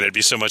 And it'd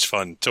be so much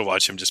fun to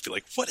watch him just be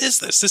like, what is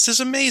this? This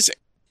is amazing.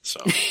 So,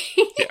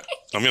 yeah,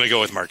 I'm going to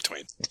go with Mark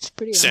Twain. It's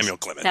pretty Samuel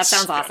Clemens. That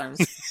sounds awesome.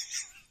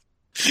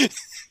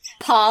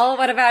 Paul,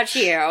 what about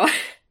you?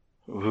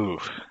 Ooh.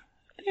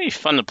 It'd be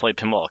fun to play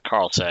pinball with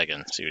Carl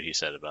Sagan, see what he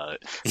said about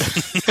it.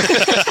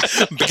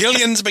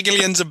 Bagillions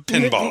of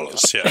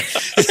pinballs, yeah.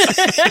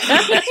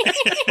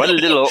 What a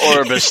little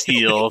orb of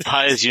steel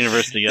ties the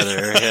universe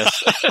together,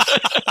 yes.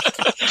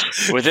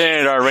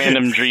 Within it, our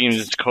random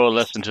dreams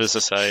coalesce into a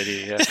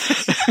society, yeah.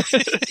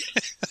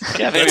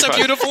 That's a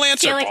beautiful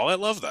answer, like- Paul. I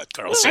love that,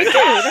 Carl I Sagan. do.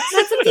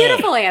 That's a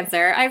beautiful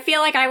answer. I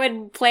feel like I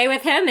would play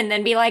with him and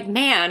then be like,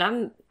 man,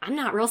 I'm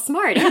not real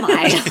smart, am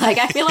I? Like,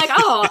 I feel like,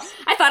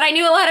 I thought I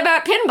knew a lot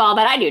about pinball,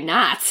 but I do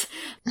not.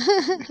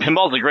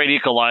 Pinball's a great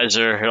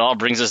equalizer. It all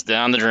brings us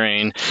down the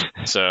drain,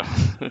 so...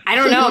 I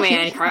don't know,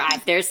 man.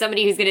 If there's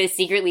somebody who's going to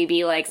secretly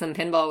be like some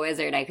pinball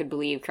wizard, I could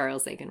believe Carl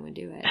Sagan would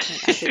do it.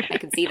 Like, I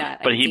could see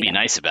that. But he'd be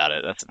nice about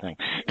it, that's the thing.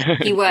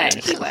 He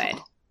would.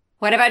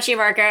 What about you,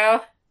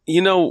 Marco?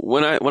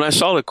 When I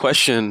saw the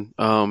question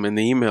in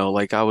the email,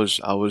 like I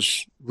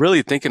was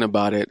really thinking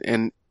about it,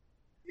 and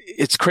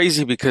it's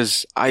crazy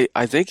because I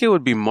think it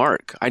would be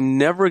Mark. I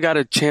never got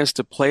a chance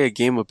to play a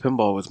game of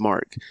pinball with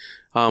Mark.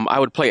 I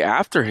would play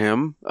after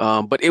him,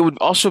 but it would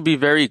also be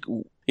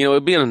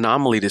it'd be an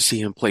anomaly to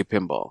see him play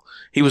pinball.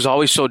 He was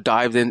always so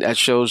dived in at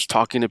shows,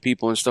 talking to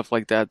people and stuff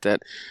like that,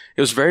 that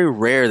it was very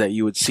rare that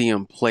you would see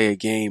him play a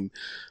game,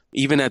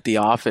 even at the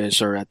office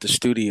or at the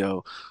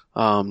studio.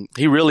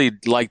 He really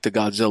liked the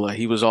Godzilla.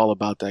 He was all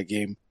about that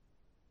game.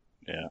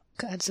 Yeah.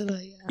 Godzilla,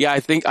 yeah. Yeah, I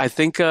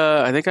think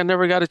I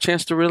never got a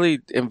chance to really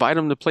invite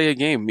him to play a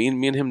game. Me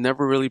and him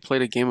never really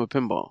played a game of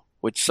pinball,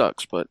 which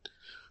sucks, but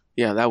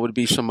yeah, that would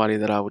be somebody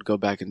that I would go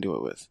back and do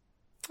it with.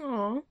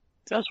 Aw.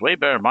 That's way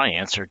better than my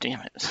answer,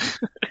 damn it.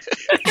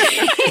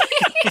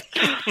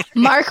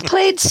 Mark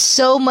played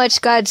so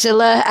much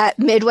Godzilla at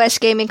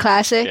Midwest Gaming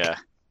Classic. Yeah.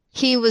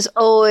 He was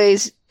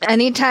always,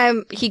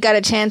 anytime he got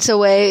a chance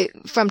away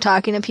from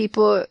talking to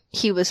people,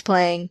 he was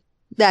playing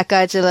that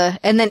Godzilla.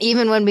 And then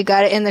even when we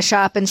got it in the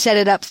shop and set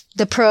it up,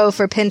 the pro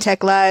for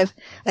Pintech Live,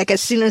 like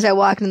as soon as I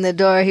walked in the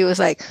door, he was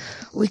like,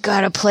 we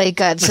gotta play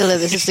Godzilla.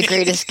 This is the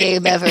greatest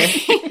game ever.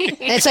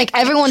 And it's like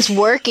everyone's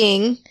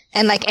working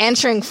and like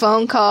answering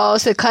phone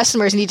calls to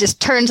customers, and he just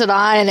turns it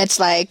on and it's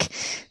like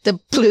the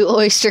Blue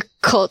Oyster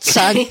Cult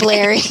song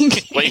blaring.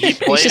 Wait, he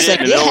played He's just it like,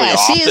 in the middle of the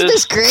see, isn't office?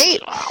 this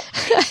great?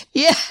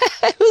 Yeah,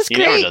 it was He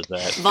great. never does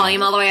that.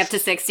 Volume all the way up to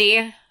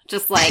 60?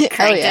 Just like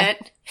cranked yeah.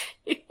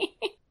 it?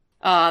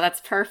 Oh, that's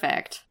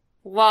perfect.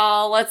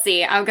 Well, let's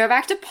see. I'll go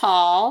back to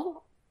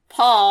Paul.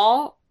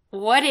 Paul,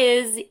 what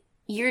is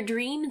your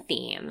dream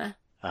theme?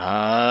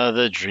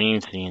 The dream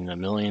theme, the $1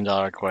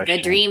 million question.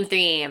 The dream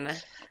theme.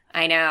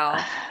 I know.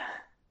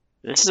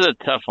 This is a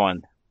tough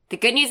one. The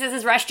good news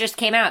is Rush just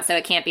came out, so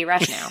it can't be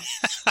Rush now.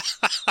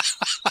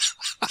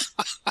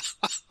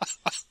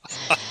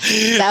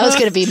 That was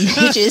going to be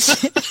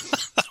Mages.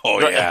 Oh,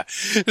 yeah.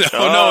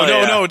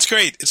 No. It's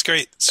great. It's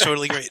great. It's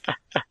totally great.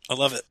 I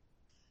love it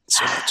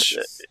so much.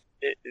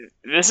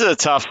 This is a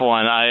tough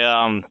one.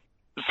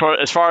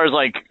 As far as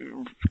like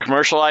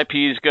commercial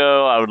IPs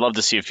go, I would love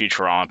to see a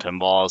Futurama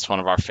pinball. It's one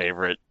of our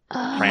favorite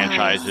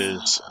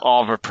franchises.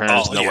 All of our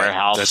printers in the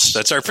warehouse.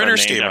 That's our printer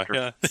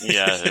schema.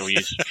 Yeah, we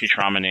use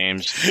Futurama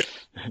names.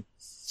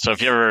 So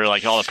if you ever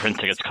like all the print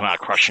tickets come out,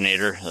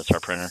 Crushinator, that's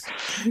our printer.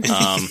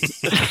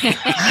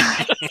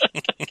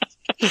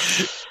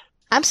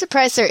 I'm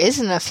surprised there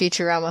isn't a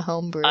Futurama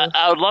homebrew.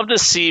 I would love to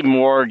see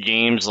more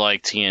games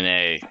like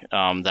TNA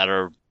that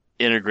are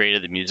integrated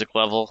at the music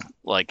level.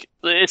 Like,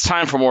 it's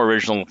time for more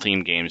original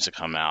theme games to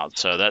come out.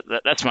 So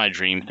that's my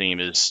dream theme,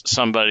 is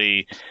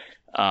somebody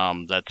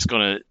that's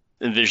going to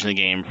envision the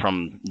game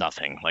from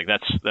nothing. Like,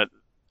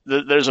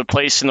 there's a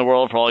place in the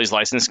world for all these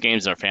licensed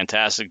games that are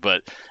fantastic,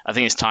 but I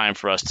think it's time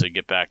for us to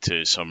get back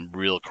to some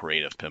real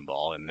creative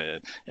pinball,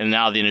 and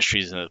now the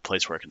industry is in a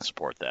place where it can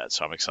support that.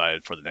 So I'm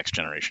excited for the next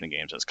generation of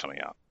games that's coming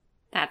out.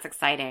 That's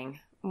exciting.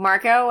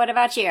 Marco, what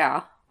about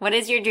you? What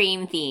is your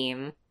dream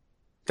theme?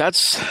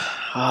 That's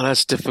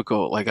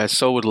difficult. Like, I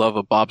so would love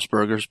a Bob's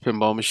Burgers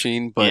pinball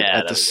machine, but Yeah,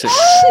 at the same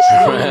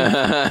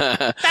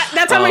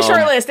That's on my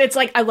short list. It's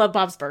like, I love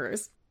Bob's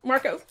Burgers.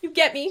 Marco, you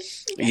get me.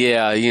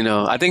 yeah,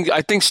 I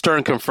think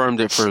Stern confirmed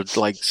it for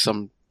like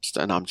some.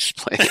 And I'm just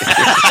playing.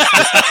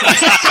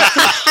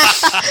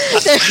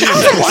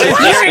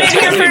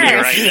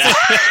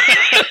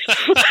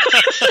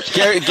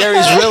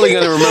 Gary's really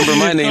going to remember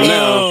my name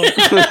now.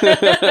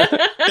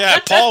 Yeah,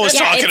 Paul was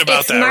talking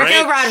about that,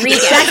 Marco right?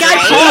 Rodriguez.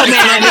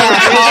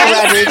 Paul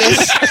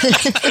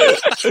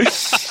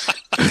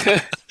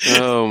Rodriguez.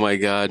 Oh my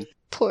God.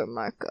 Poor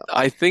Marco.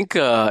 I think,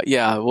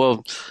 yeah,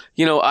 well,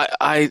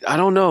 I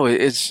don't know.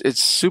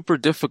 It's super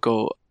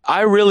difficult.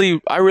 I really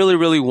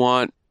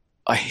want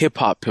a hip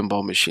hop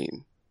pinball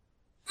machine.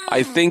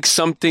 I think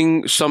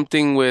something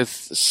with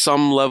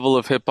some level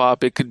of hip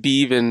hop. It could be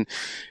even,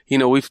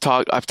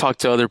 I've talked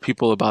to other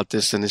people about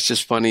this, and it's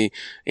just funny.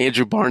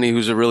 Andrew Barney,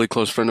 who's a really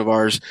close friend of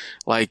ours,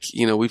 like,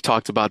 we've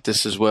talked about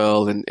this as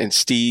well, and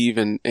Steve,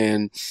 and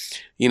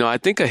I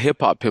think a hip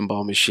hop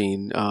pinball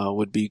machine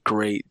would be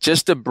great,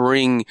 just to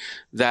bring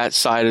that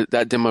side,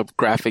 that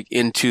demographic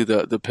into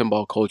the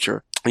pinball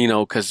culture.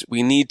 Because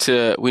we need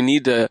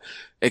to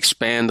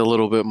expand a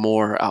little bit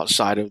more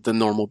outside of the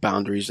normal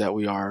boundaries that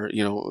we are,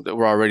 that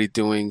we're already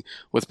doing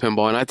with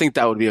pinball. And I think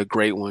that would be a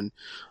great one.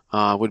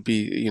 Would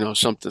be,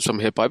 some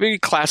hip hop, maybe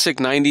classic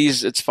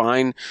 90s. It's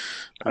fine.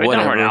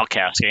 Whatever. An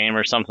Outcast game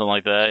or something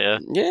like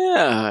that.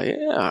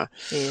 Yeah.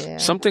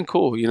 Something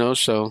cool,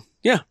 So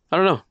yeah, I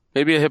don't know.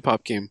 Maybe a hip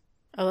hop game.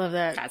 I love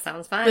that. That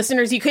sounds fun.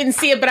 Listeners, you couldn't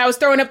see it, but I was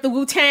throwing up the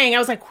Wu-Tang. I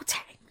was like,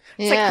 Wu-Tang.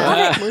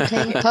 Yeah,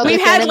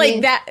 We've had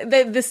like that.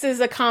 This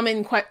is a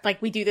common,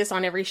 like, we do this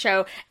on every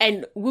show,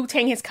 and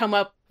Wu-Tang has come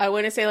up, I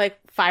want to say, like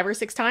 5 or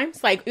 6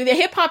 times. Like, the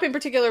hip hop in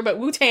particular, but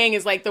Wu-Tang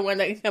is like the one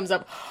that comes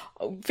up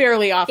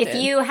fairly often. If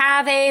you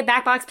have a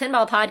Backbox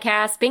Pinball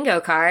Podcast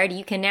bingo card,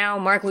 you can now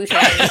mark Wu-Tang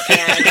and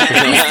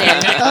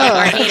Houston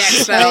Arcade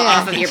Expo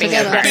off of your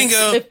bingo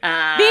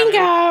card.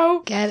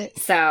 Bingo. Get it.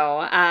 So,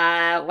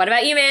 what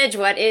about you, Midge?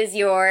 What is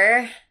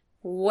your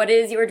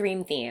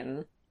dream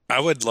theme? I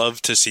would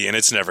love to see, and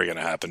it's never going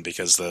to happen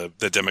because the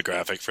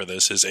demographic for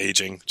this is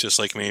aging, just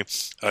like me,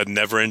 a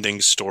never-ending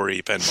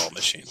story pinball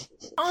machine.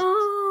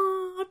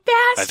 Oh,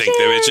 Bastion. I think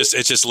that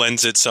it just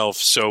lends itself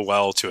so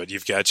well to it.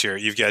 You've got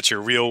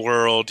your real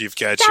world, you've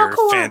got your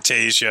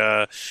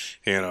Fantasia,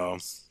 you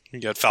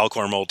got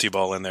Falcor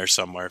multi-ball in there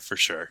somewhere for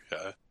sure.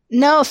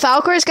 No,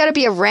 Falcor's got to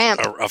be a ramp.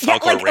 A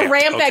Falcor ramp. A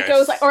ramp that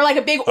goes, or like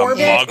a big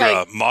orbit.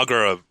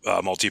 Mogra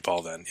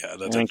multi-ball then. Yeah,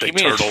 the big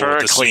turtle with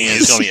the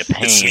sneeze. Gonna be a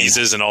pain. It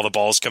sneezes and all the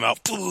balls come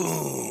out.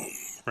 Boom!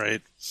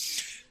 Right?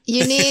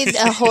 You need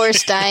a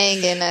horse dying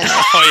in a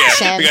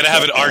we got to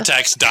have an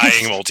Artax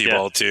dying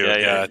multi-ball too.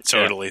 Yeah,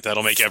 totally.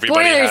 That'll make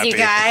everybody Spoilers, happy. you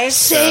guys.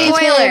 Save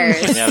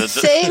him.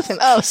 Save him.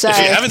 Oh, sorry.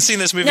 If you haven't seen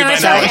this movie by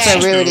it's now, okay.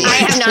 it's Rudy. I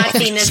have not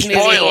seen this movie.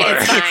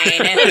 It's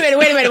fine.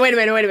 Wait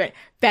a minute.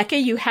 Becca,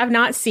 you have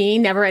not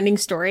seen Neverending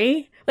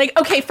Story? Like,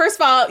 okay, first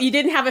of all, you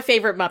didn't have a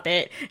favorite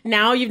Muppet.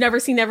 Now you've never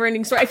seen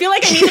Neverending Story. I feel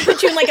like I need to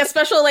put you in like a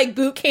special like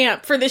boot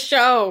camp for this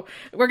show.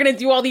 We're going to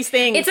do all these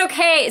things. It's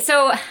okay.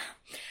 So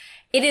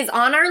it is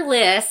on our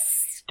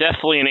list.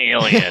 Definitely an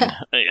alien.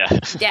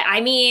 Yeah,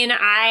 I mean,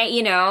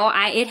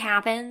 it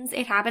happens.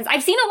 It happens.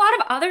 I've seen a lot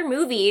of other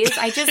movies.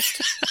 I just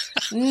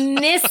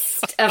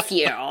missed a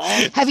few.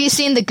 Have you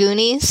seen The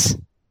Goonies?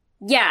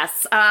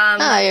 Yes.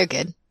 Oh, you're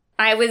good.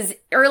 I was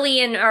early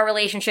in our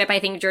relationship. I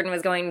think Jordan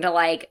was going to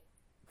like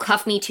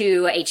cuff me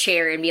to a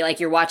chair and be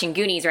like, "You're watching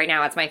Goonies right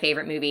now. It's my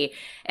favorite movie."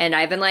 And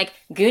I've been like,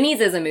 "Goonies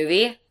is a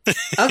movie."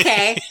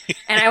 Okay.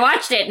 And I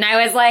watched it and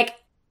I was like,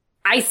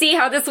 I see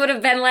how this would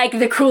have been like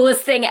the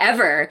coolest thing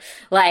ever.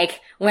 Like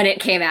when it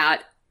came out,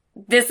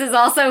 this is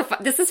also,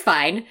 this is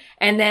fine.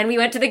 And then we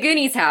went to the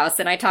Goonies house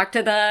and I talked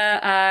to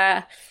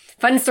the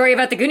Fun story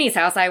about the Goonies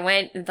house.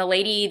 The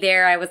lady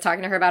there, I was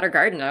talking to her about her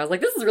garden. I was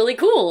like, this is really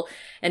cool.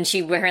 And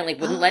she apparently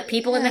wouldn't let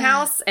people in the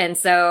house. And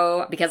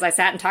so, because I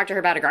sat and talked to her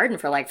about a garden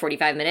for like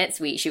 45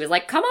 minutes, she was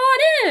like, come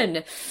on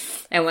in.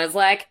 And was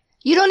like,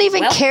 you don't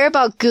even care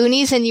about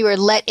Goonies and you were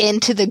let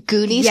into the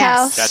Goonies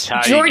house? That's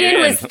how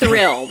Jordan was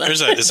thrilled.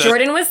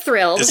 Jordan was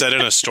thrilled. Is that in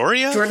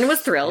Astoria? Jordan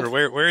was thrilled. Or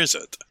where is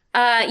it?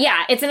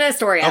 Yeah, it's in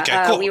Astoria.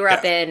 Okay, cool. We were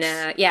up in,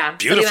 Beautiful.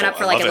 So we went up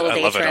for like a little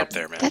day love trip. it up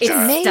there, man. That's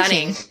amazing.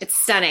 Stunning. It's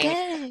stunning.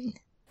 Dang.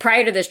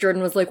 Prior to this,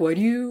 Jordan was like, why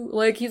do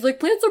you, he's like,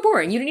 plants are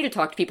boring. You don't need to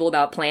talk to people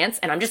about plants.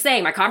 And I'm just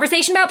saying, my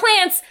conversation about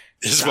plants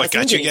This is what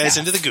got you guys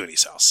into the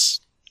Goonies house.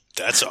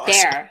 That's awesome.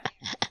 There.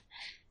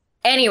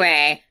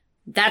 Anyway,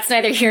 that's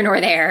neither here nor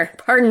there.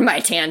 Pardon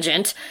my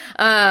tangent.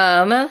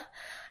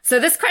 So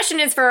this question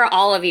is for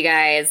all of you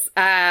guys.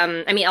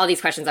 All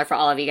these questions are for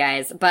all of you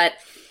guys, but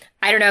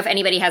I don't know if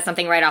anybody has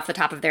something right off the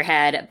top of their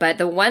head, but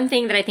the one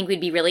thing that I think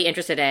we'd be really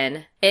interested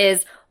in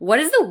is, what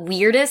is the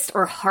weirdest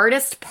or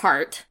hardest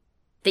part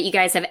that you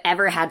guys have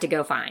ever had to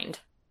go find?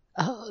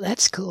 Oh,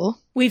 that's cool.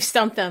 We've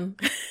stumped them.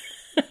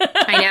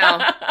 I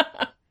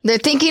know. They're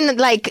thinking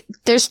like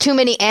there's too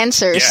many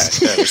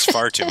answers. Yeah, there's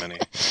far too many.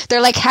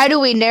 They're like, how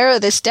do we narrow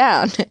this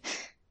down?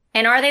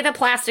 And are they the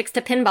plastics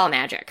to pinball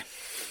magic?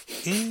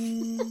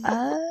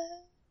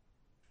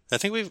 I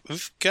think we've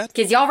got...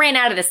 Because y'all ran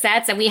out of the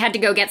sets and we had to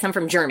go get some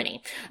from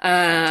Germany. Oh,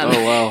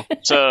 wow.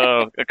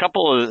 So a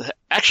couple of...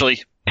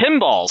 Actually,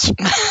 pinballs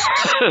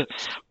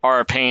are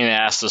a pain in the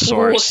ass to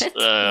source.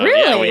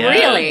 Really?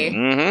 Really?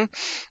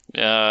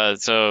 Mm-hmm.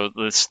 So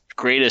this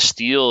grade of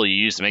steel you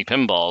use to make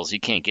pinballs, you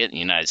can't get in the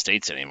United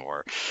States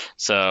anymore.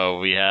 So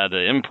we had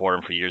to import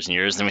them for years and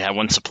years. Then we had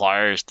one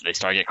supplier, they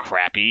started to get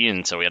crappy,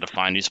 and so we had to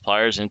find new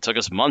suppliers, and it took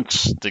us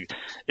months.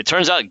 It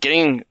turns out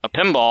getting a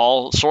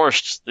pinball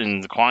sourced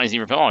in the quantities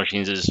needed for pinball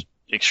machines is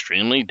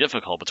extremely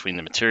difficult, between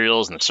the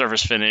materials and the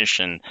surface finish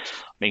and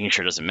making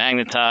sure it doesn't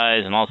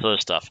magnetize and all this other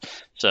stuff.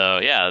 So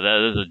yeah,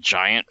 that is a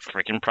giant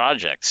freaking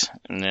project.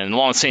 And then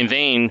along the same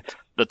vein,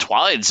 the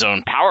Twilight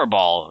Zone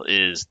Powerball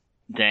is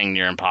dang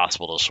near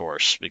impossible to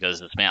source because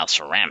it's made out of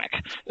ceramic.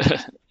 So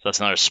that's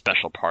another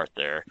special part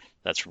there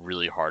that's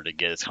really hard to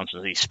get. It comes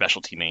from these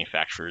specialty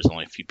manufacturers.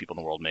 Only a few people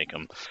in the world make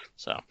them.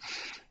 So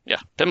yeah,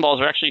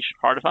 pinballs are actually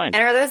hard to find.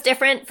 And are those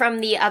different from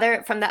the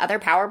other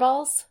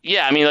Powerballs?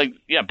 Yeah,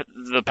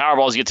 the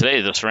Powerballs you get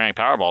today, the ceramic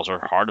Powerballs, are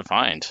hard to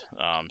find.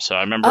 So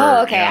I remember...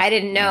 Oh, okay, I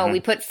didn't know. Mm-hmm.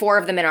 We put 4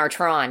 of them in our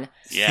Tron.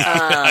 Yeah.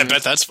 I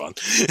bet that's fun.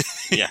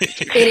 Yeah.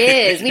 It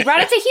is. We brought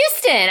it to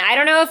Houston. I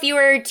don't know if you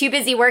were too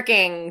busy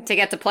working to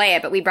get to play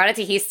it, but we brought it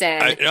to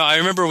Houston. I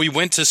remember we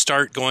went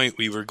to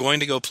we were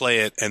going to go play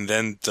it, and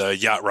then the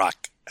Yacht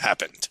Rock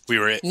happened. We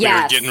were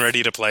getting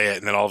ready to play it,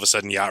 and then all of a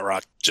sudden Yacht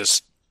Rock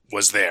just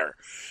was there.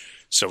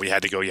 So we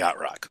had to go Yacht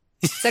Rock.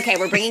 It's okay.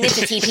 We're bringing it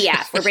to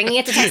TPF. We're bringing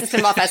it to Texas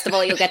Pinball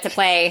Festival. You'll get to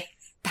play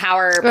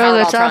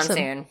Powerball Tron awesome.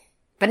 soon.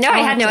 But no, I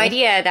had no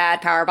idea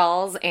that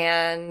Powerballs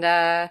and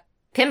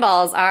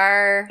pinballs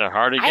are... They're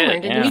hard to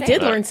get. We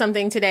did learn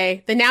something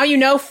today. The Now You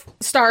Know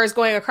star is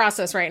going across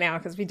us right now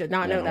because we did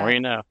not know that. Or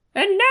you know.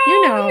 And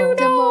now you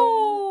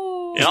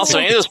know. And also,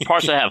 any of those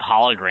parts that have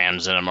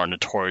holograms in them are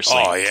notoriously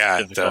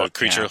the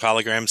creature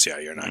holograms. Yeah,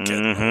 you're not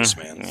getting those,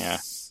 man. Yeah.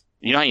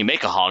 You know how you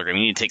make a hologram?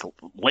 You need to take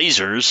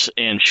lasers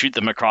and shoot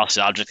them across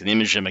the object and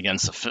image them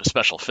against a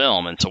special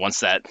film. And so once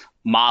that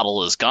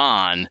model is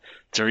gone,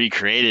 to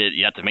recreate it,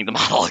 you have to make the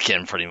model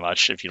again, pretty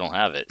much, if you don't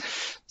have it.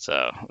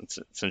 So it's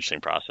an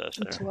interesting process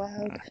there. That's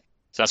wild.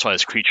 So that's why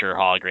there's creature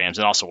holograms,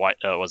 and also white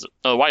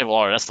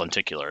water. That's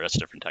lenticular. That's a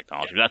different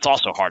technology. But that's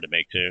also hard to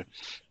make too.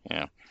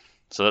 Yeah.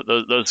 So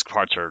those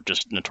parts are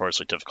just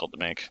notoriously difficult to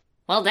make.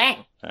 Well,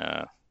 dang.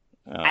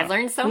 I've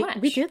learned so much.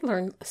 We did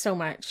learn so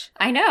much.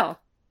 I know.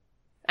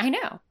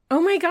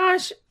 Oh my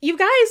gosh. You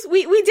guys,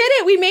 we did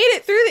it. We made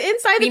it through the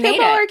inside the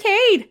Pinball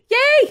Arcade.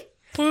 Yay!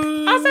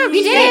 Awesome.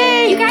 We did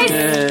it. You guys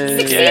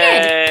succeeded.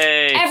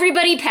 Yay.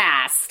 Everybody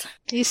passed.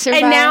 You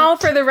survived. And now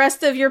for the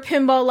rest of your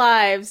pinball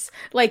lives,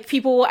 like,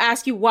 people will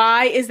ask you,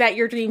 why is that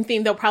your dream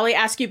theme? They'll probably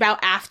ask you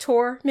about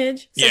AFTOR,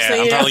 Midge.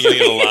 I'm probably going to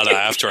get a lot of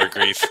AFTOR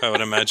grief, I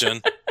would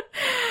imagine.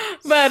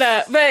 But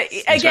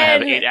again,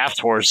 have 8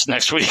 AFTORs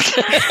next week.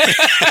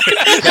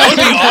 That would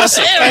be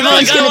awesome.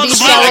 Everyone's going to be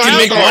I can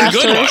make one after.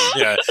 good one.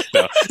 Yeah.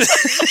 No.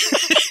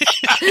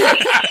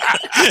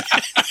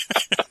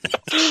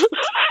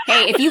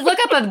 Hey, if you look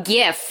up a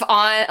GIF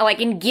on,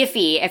 in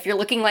Giphy, if you're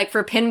looking,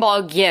 for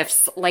pinball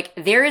GIFs,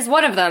 there is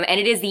one of them, and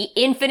it is the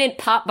infinite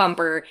pop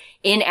bumper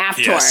in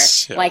AFTOR.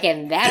 Yes. Yeah.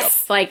 And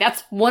that's,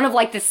 that's one of,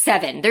 the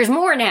 7. There's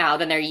more now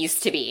than there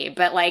used to be,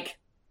 but,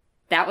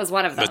 that was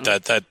one of them.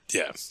 But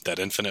that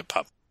infinite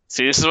pop.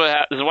 See, this is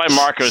why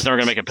Marco is never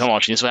going to make a pinball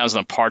machine. This is what happens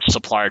when a parts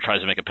supplier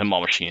tries to make a pinball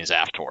machine. Is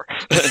AFTOR.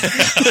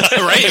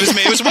 Right?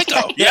 It was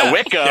Wicco. Yeah,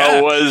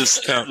 Wicco was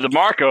the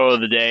Marco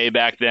of the day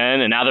back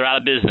then, and now they're out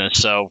of business.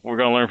 So we're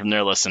going to learn from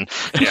their lesson.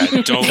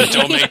 Yeah, don't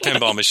make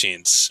pinball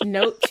machines.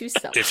 Note to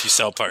self. If you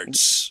sell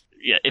parts.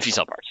 Yeah, if you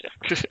sell parts,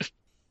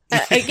 yeah.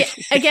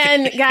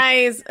 Again,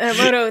 guys,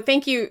 Moto,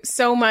 thank you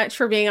so much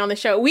for being on the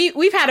show.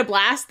 We've had a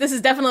blast. This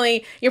is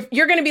definitely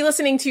you're going to be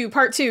listening to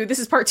part 2. This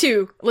is part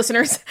 2,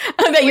 listeners.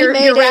 That you're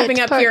wrapping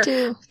up part here.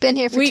 2. Been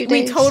here for 2 days.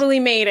 We totally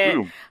made it.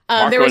 Ooh,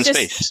 Marco there was in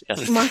just space.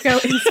 Yes. Marco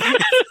in space.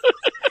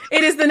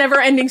 It is the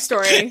never-ending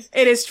story.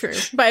 It is true.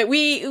 But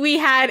we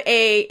had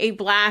a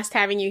blast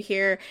having you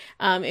here.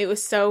 It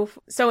was so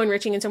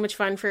enriching and so much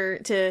fun for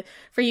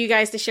you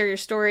guys to share your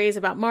stories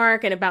about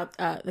Mark and about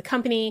the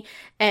company.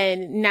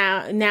 And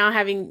now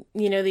having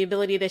the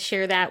ability to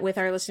share that with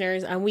our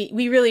listeners,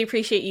 we really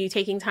appreciate you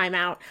taking time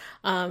out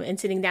and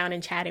sitting down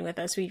and chatting with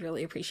us. We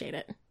really appreciate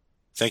it.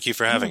 Thank you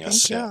for having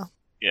us. Yeah.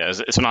 Yeah,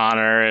 it's an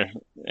honor,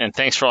 and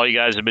thanks for all you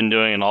guys have been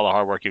doing and all the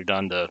hard work you've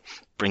done to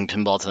bring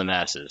pinball to the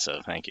masses. So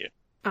thank you.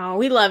 Oh,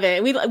 we love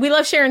it. We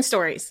love sharing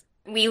stories.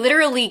 We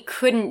literally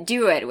couldn't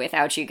do it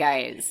without you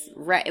guys,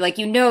 right? Like,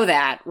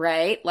 that,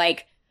 right?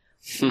 Like,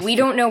 we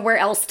don't know where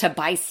else to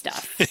buy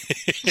stuff.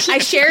 I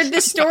shared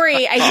this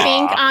story, I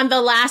think, on the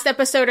last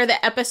episode or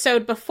the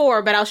episode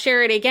before, but I'll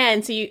share it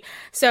again.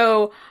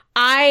 So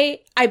I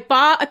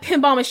bought a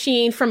pinball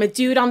machine from a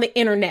dude on the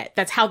internet.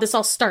 That's how this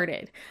all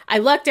started. I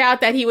lucked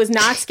out that he was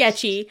not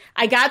sketchy.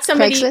 I got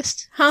somebody.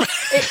 Craigslist? Huh?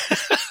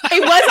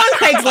 It was on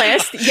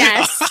Craigslist.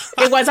 Yes,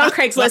 it was on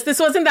Craigslist. This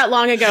wasn't that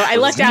long ago. I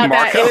lucked out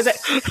that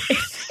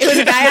it was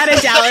a guy out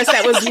of Dallas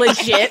that was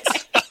legit.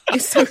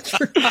 It's so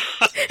true.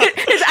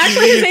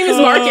 His name is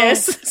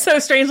Marcus. So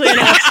strangely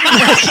enough,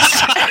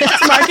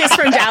 it's Marcus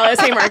from Dallas.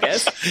 Hey,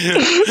 Marcus.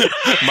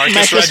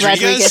 Marcus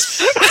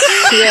Rodriguez.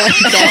 Yeah,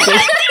 exactly.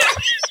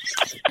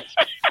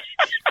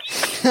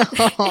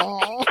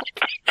 Oh.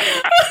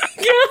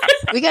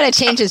 We gotta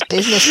change his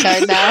business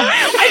card now.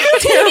 I feel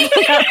terrible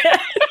about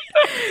it.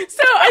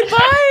 So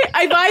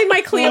I buy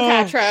my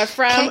Cleopatra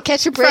Can't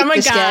catch a break, from a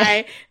this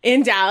guy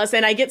in Dallas,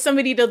 and I get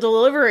somebody to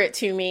deliver it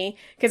to me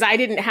because I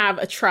didn't have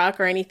a truck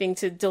or anything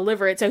to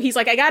deliver it. So he's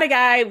like, "I got a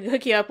guy. We'll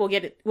hook you up. We'll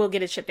get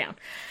it shipped down."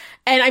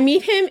 And I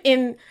meet him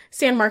in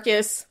San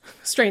Marcos,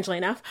 strangely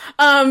enough,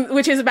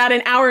 which is about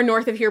an hour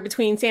north of here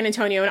between San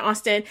Antonio and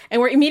Austin. And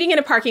we're meeting in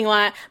a parking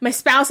lot. My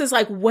spouse is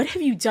like, "What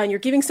have you done? You're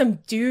giving some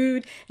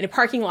dude in a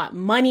parking lot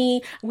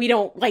money. We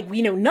know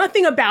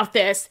nothing about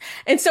this."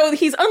 And so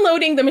he's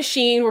unloading the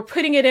machine. We're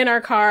putting it in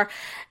our car.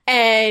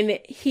 And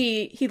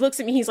he looks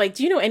at me. He's like,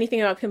 "Do you know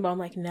anything about pinball?" I'm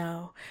like,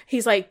 "No."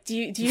 He's like, do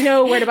you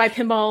know where to buy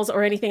pinballs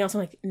or anything else?"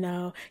 I'm like,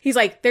 "No." He's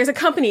like, "There's a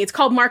company. It's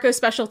called Marco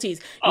Specialties.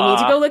 You need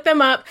to go look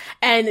them up,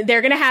 and they're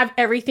going to have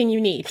everything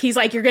you need." He's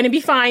like, "You're going to be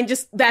fine.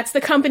 Just that's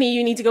the company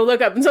you need to go look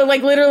up." And so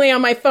like literally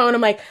on my phone,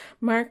 I'm like,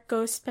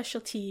 Marco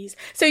Specialties.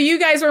 So you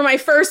guys were my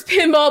first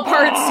pinball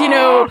parts,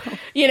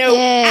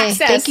 Yay.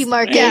 access. Thank you,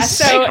 Marcus. Yeah,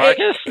 so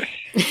Marcus.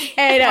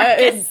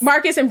 and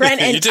Marcus and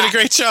Brent. And You did a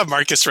great job,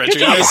 Marcus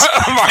Rodriguez.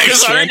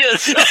 Marcus Thanks, man.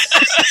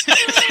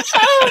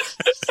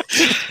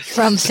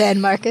 From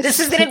San Marcos. This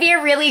is going to be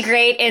a really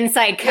great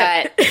inside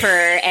cut for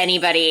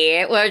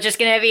anybody. We're just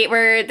going to be,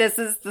 this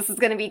is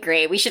going to be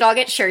great. We should all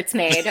get shirts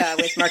made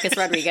with Marcus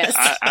Rodriguez.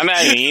 I'm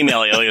adding an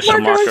email alias to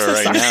Marco, I'm Marco so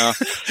right sorry. Oh,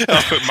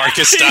 now.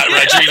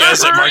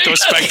 Marcus.Rodriguez at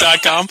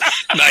marcospec.com.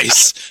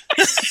 Nice.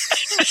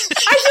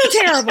 I feel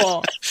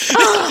terrible.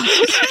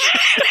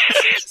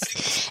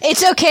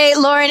 It's okay,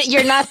 Lauren.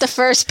 You're not the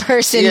first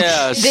person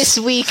Yes. this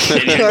week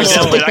You're or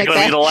something definitely not like going to be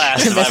that. the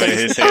last. if I have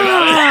anything to say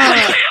about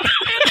it.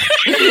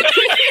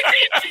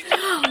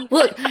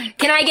 Look,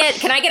 can I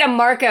get a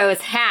Marco's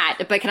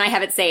hat, but can I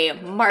have it say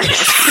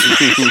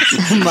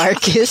Marcus?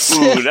 Marcus.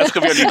 Ooh, that's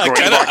going to be a I great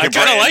kind of market like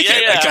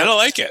brand. it. I kind of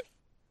like it.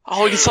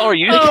 Oh, we can sell our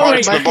used Oh,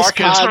 parts for Marcus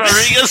Marcus Pods.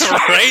 Rodriguez.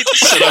 Right?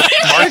 So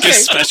Marcus Okay.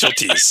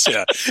 Specialties.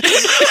 Yeah.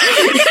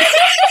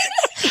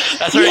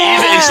 That's our Yeah,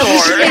 eBay we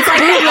store. should make It's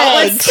like the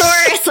outlet bootlegs.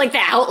 store. It's like the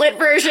outlet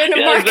version of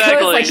Yeah, Marco's,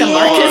 exactly. like the Yeah.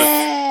 Marcus.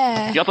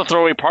 Yeah. You don't have to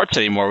throw away parts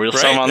anymore. We'll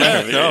sell them on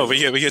Yeah, there. no,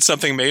 we get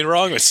something made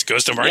wrong. It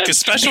goes to Marcus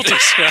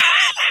Specialties. Yeah.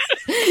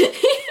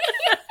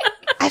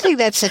 I think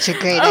that's such a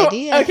great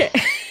idea. Okay.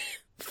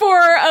 For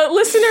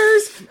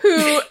listeners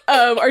who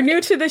are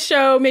new to the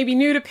show, maybe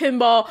new to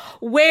pinball,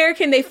 where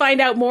can they find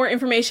out more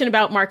information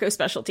about Marco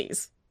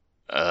Specialties?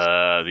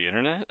 The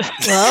internet?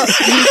 Well,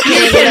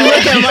 You can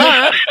look them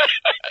up.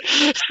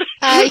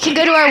 you can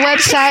go to our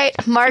website,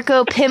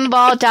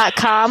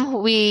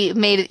 marcopinball.com. We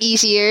made it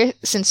easier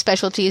since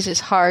specialties is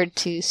hard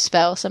to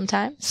spell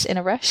sometimes in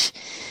a rush.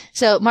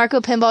 So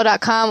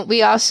marcopinball.com.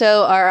 We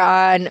also are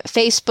on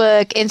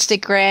Facebook,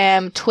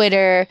 Instagram,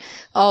 Twitter,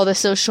 all the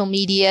social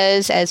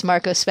medias as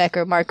Marco Spec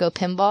or Marco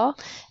Pinball.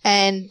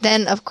 And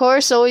then, of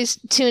course, always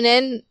tune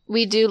in.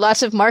 We do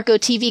lots of Marco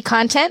TV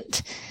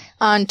content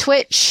on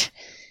Twitch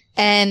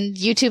and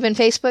YouTube and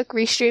Facebook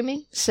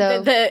restreaming.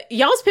 So The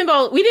y'all's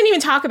pinball, we didn't even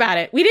talk about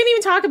it. We didn't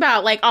even talk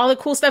about like all the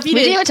cool stuff you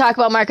we did. didn't even talk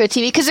about Marco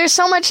TV because there's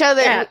so much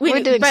other. Yeah,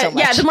 we're doing but so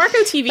much. Yeah, the Marco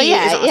TV But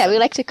is awesome. yeah, we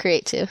like to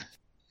create too.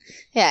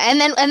 Yeah,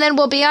 and then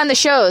we'll be on the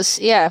shows.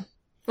 Yeah.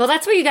 Well,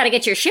 that's where you got to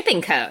get your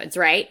shipping codes,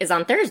 right? Is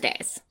on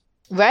Thursdays.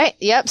 Right.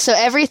 Yep. So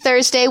every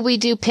Thursday we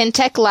do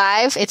PinTech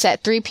Live. It's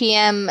at 3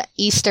 p.m.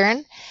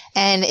 Eastern,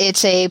 and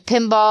it's a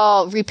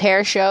pinball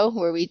repair show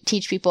where we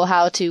teach people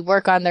how to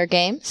work on their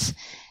games.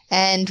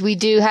 And we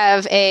do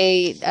have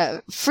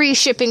a free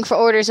shipping for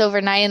orders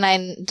over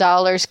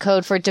 $99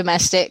 code for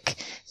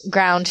domestic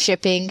ground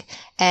shipping,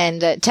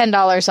 and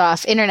 $10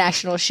 off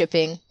international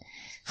shipping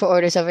for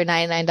orders over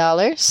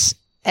 $99.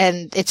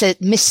 And it's a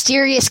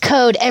mysterious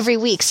code every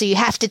week, so you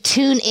have to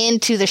tune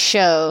into the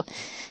show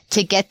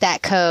to get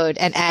that code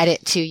and add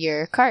it to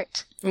your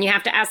cart. And you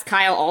have to ask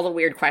Kyle all the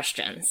weird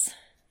questions.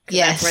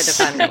 Yes. That's where the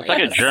fun really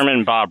Like a is.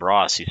 German Bob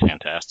Ross. He's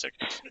fantastic.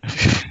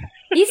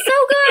 He's so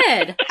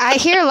good. I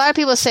hear a lot of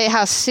people say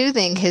how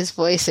soothing his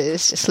voice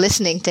is, just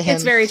listening to him.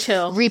 It's very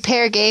chill.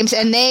 Repair games,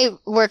 and they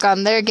work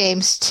on their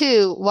games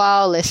too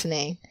while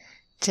listening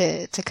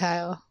to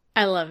Kyle.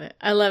 I love it.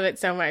 I love it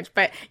so much.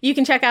 But you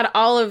can check out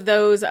all of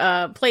those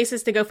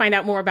places to go find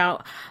out more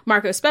about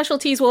Marco's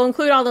specialties. We'll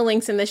include all the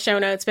links in the show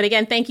notes. But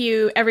again, thank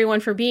you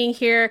everyone for being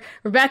here.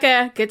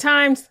 Rebecca, good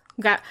times.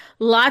 We've got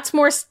lots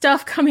more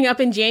stuff coming up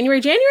in January.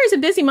 January is a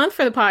busy month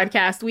for the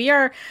podcast. We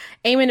are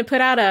aiming to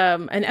put out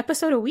an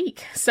episode a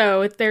week.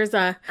 So if there's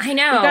a... I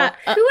know.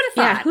 Who would have thought?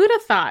 Yeah, who would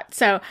have thought?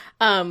 So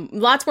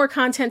lots more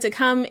content to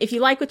come. If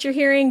you like what you're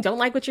hearing, don't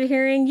like what you're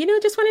hearing,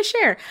 just want to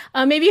share.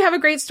 Maybe you have a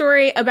great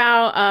story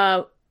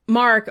about...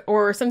 Mark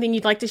or something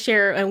you'd like to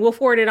share, and we'll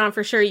forward it on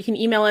for sure. You can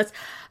email us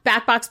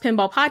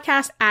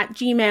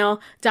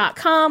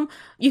backboxpinballpodcast@gmail.com.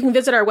 You can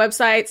visit our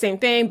website, same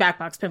thing,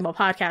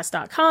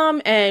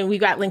 backboxpinballpodcast.com. And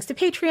we've got links to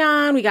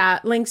Patreon. We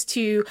got links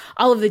to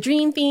all of the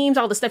dream themes,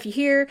 all the stuff you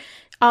hear.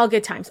 All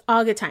good times,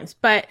 all good times.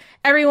 But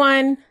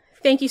everyone,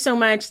 thank you so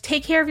much.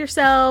 Take care of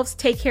yourselves,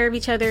 take care of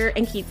each other,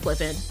 and keep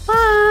flipping.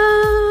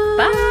 Bye.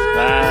 Bye.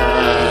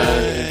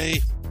 Bye.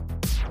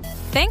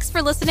 Thanks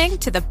for listening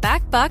to the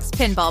Backbox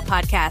Pinball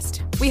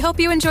Podcast. We hope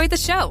you enjoyed the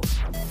show.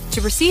 To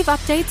receive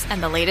updates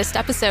and the latest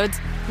episodes,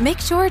 make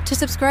sure to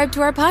subscribe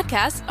to our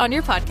podcast on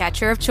your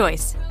podcatcher of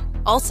choice.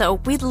 Also,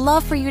 we'd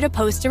love for you to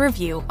post a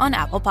review on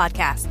Apple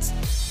Podcasts.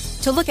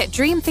 To look at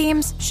dream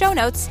themes, show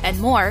notes, and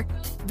more,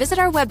 visit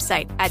our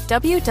website at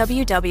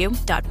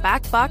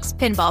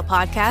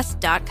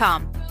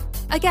www.backboxpinballpodcast.com.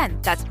 Again,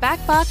 that's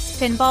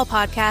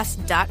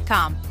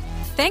backboxpinballpodcast.com.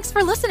 Thanks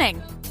for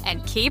listening,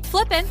 and keep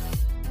flippin'.